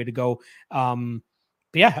be the way to go.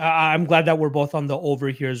 But yeah, I'm glad that we're both on the over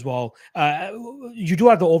here as well. You do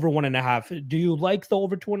have the over 1.5. Do you like the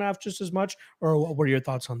over 2.5 just as much, or what are your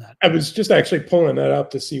thoughts on that? I was just actually pulling that up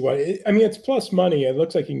to see it's plus money. It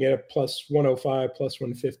looks like you can get a plus 105, plus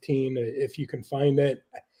 115 if you can find it.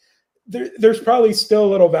 There's probably still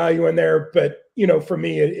a little value in there, but for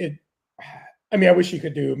me, I wish you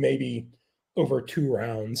could do maybe over 2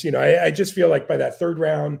 rounds. I just feel like by that third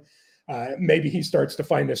round, maybe he starts to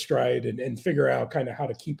find a stride and figure out kind of how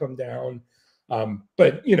to keep him down.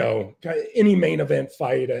 But any main event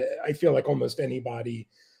fight, I feel like almost anybody,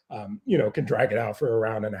 can drag it out for a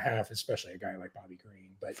round and a half, especially a guy like Bobby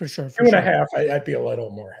Green. But for sure, 2.5, I'd be a little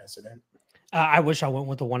more hesitant. I wish I went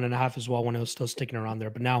with the 1.5 as well when it was still sticking around there.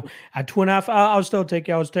 But now at 2.5, I'll still take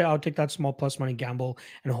it. I'll take that small plus money gamble,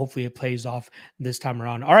 and hopefully it plays off this time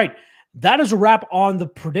around. All right. That is a wrap on the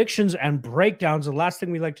predictions and breakdowns. The last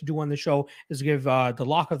thing we like to do on the show is give the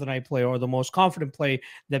lock of the night play, or the most confident play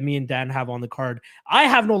that me and Dan have on the card. I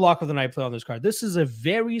have no lock of the night play on this card. This is a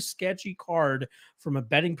very sketchy card from a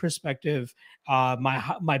betting perspective.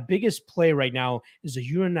 My biggest play right now is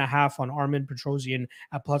 1.5 on Armen Petrosyan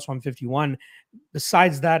at plus 151.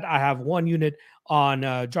 Besides that, I have 1 unit on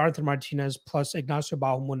Jonathan Martinez plus Ignacio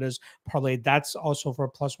Bahamondes parlay. That's also for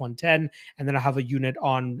plus 110. And then I have a unit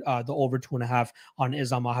on the over 2.5 on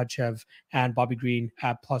Islam Makhachev and Bobby Green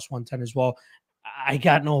at plus 110 as well. I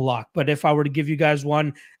got no lock, but if I were to give you guys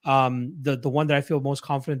one, the one that I feel most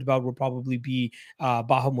confident about would probably be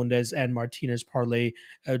Bahamondes and Martinez parlay,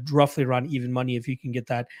 roughly around even money. If you can get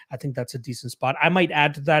that, I think that's a decent spot. I might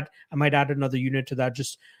add to that. I might add another unit to that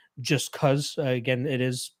just because, again, it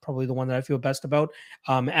is probably the one that I feel best about.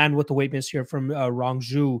 And with the weight miss here from Rong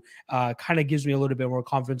Zhu, kind of gives me a little bit more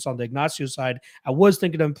confidence on the Ignacio side. I was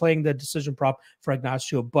thinking of playing the decision prop for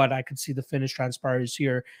Ignacio, but I could see the finish transpire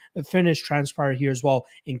here as well,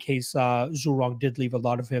 in case Zhu Rong did leave a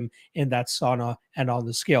lot of him in that sauna and on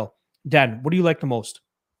the scale. Dan, what do you like the most?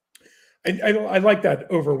 I like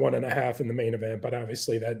that over 1.5 in the main event, but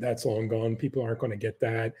obviously that's long gone. People aren't going to get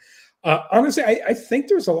that. Honestly, I think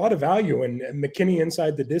there's a lot of value in McKinney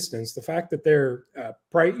inside the distance. The fact that they're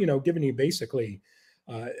giving you basically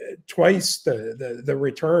twice the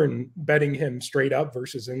return betting him straight up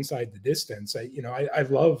versus inside the distance. I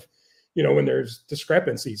love when there's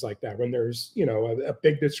discrepancies like that, when there's a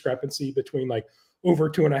big discrepancy between like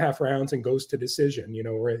over 2.5 rounds and goes to decision.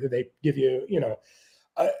 Where they give you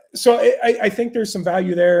So I think there's some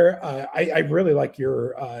value there. I really like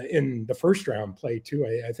your in the first round play too.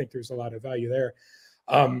 I think there's a lot of value there.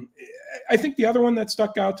 Um, I think the other one that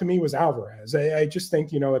stuck out to me was Alvarez. I just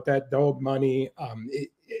think, at that dog money,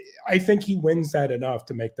 I think he wins that enough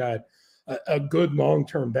to make that a good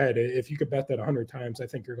long-term bet. If you could bet that 100 times, I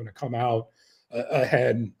think you're going to come out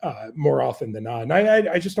ahead more often than not. And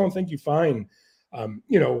I just don't think you find,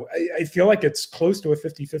 I feel like it's close to a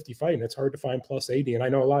 50-50 fight, and it's hard to find plus 80. And I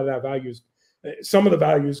know a lot of that value is, some of the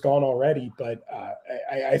value is gone already, but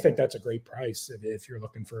I think that's a great price if you're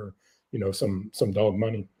looking for, some dog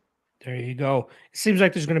money. There you go. It seems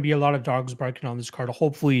like there's going to be a lot of dogs barking on this card.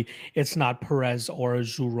 Hopefully, it's not Perez or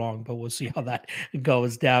Zhu Rong, but we'll see how that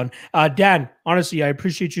goes down. Dan, honestly, I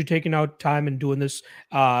appreciate you taking out time and doing this,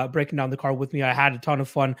 breaking down the card with me. I had a ton of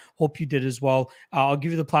fun. Hope you did as well. I'll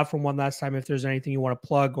give you the platform one last time if there's anything you want to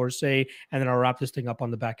plug or say, and then I'll wrap this thing up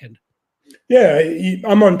on the back end. Yeah,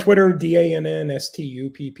 I'm on Twitter,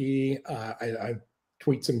 DANNSTUPP. I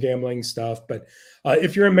tweet some gambling stuff. But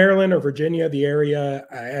if you're in Maryland or Virginia, the area,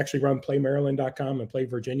 I actually run playmaryland.com and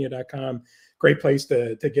playvirginia.com. Great place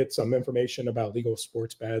to get some information about legal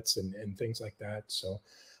sports bets and things like that. So,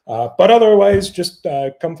 but otherwise, just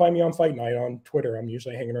come find me on Fight Night on Twitter. I'm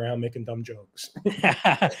usually hanging around making dumb jokes.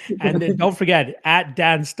 And then don't forget, at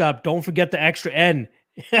Dan Stupp, don't forget the extra N.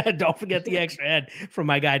 Don't forget the extra N from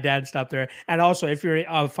my guy Dan Stupp there. And also, if you're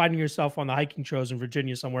finding yourself on the hiking trails in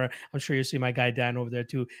Virginia somewhere, I'm sure you'll see my guy Dan over there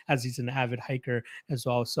too, as he's an avid hiker as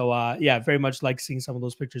well. So yeah, very much like seeing some of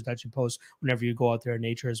those pictures that you post whenever you go out there in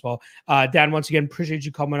nature as well. Dan, once again, appreciate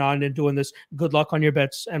you coming on and doing this. Good luck on your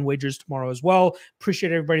bets and wagers tomorrow as well.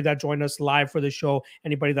 Appreciate everybody that joined us live for the show.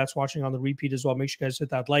 Anybody that's watching on the repeat as well, make sure you guys hit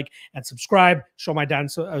that like and subscribe. Show my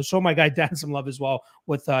guy Dan some love as well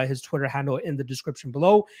with his Twitter handle in the description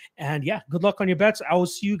below. And yeah, good luck on your bets. I will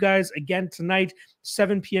see you guys again tonight,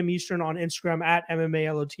 7 p.m. Eastern on Instagram at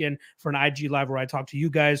MMALOTN for an IG live where I talk to you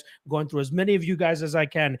guys, going through as many of you guys as I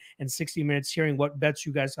can in 60 minutes, hearing what bets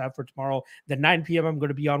you guys have for tomorrow. Then 9 p.m. I'm going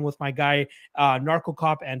to be on with my guy, Narco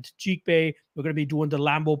Cop and Jeek Bay. We're going to be doing the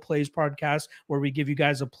Lambo Plays podcast where we give you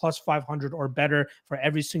guys a plus 500 or better for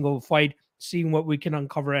every single fight, seeing what we can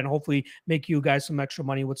uncover and hopefully make you guys some extra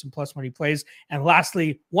money with some plus money plays. And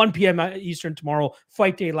lastly, 1 p.m. Eastern tomorrow,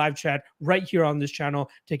 Fight Day live chat right here on this channel,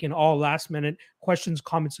 taking all last minute questions,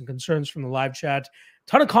 comments, and concerns from the live chat.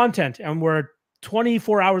 Ton of content, and we're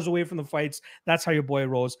 24 hours away from the fights. That's how your boy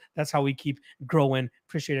rolls. That's how we keep growing.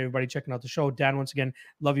 Appreciate everybody checking out the show. Dan, once again,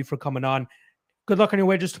 love you for coming on. Good luck on your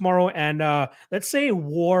wagers tomorrow. And let's say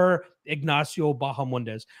war Ignacio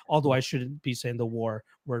Bahamondes, although I shouldn't be saying the war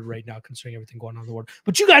word right now, considering everything going on in the world.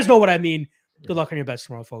 But you guys know what I mean. Good luck on your bets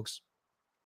tomorrow, folks.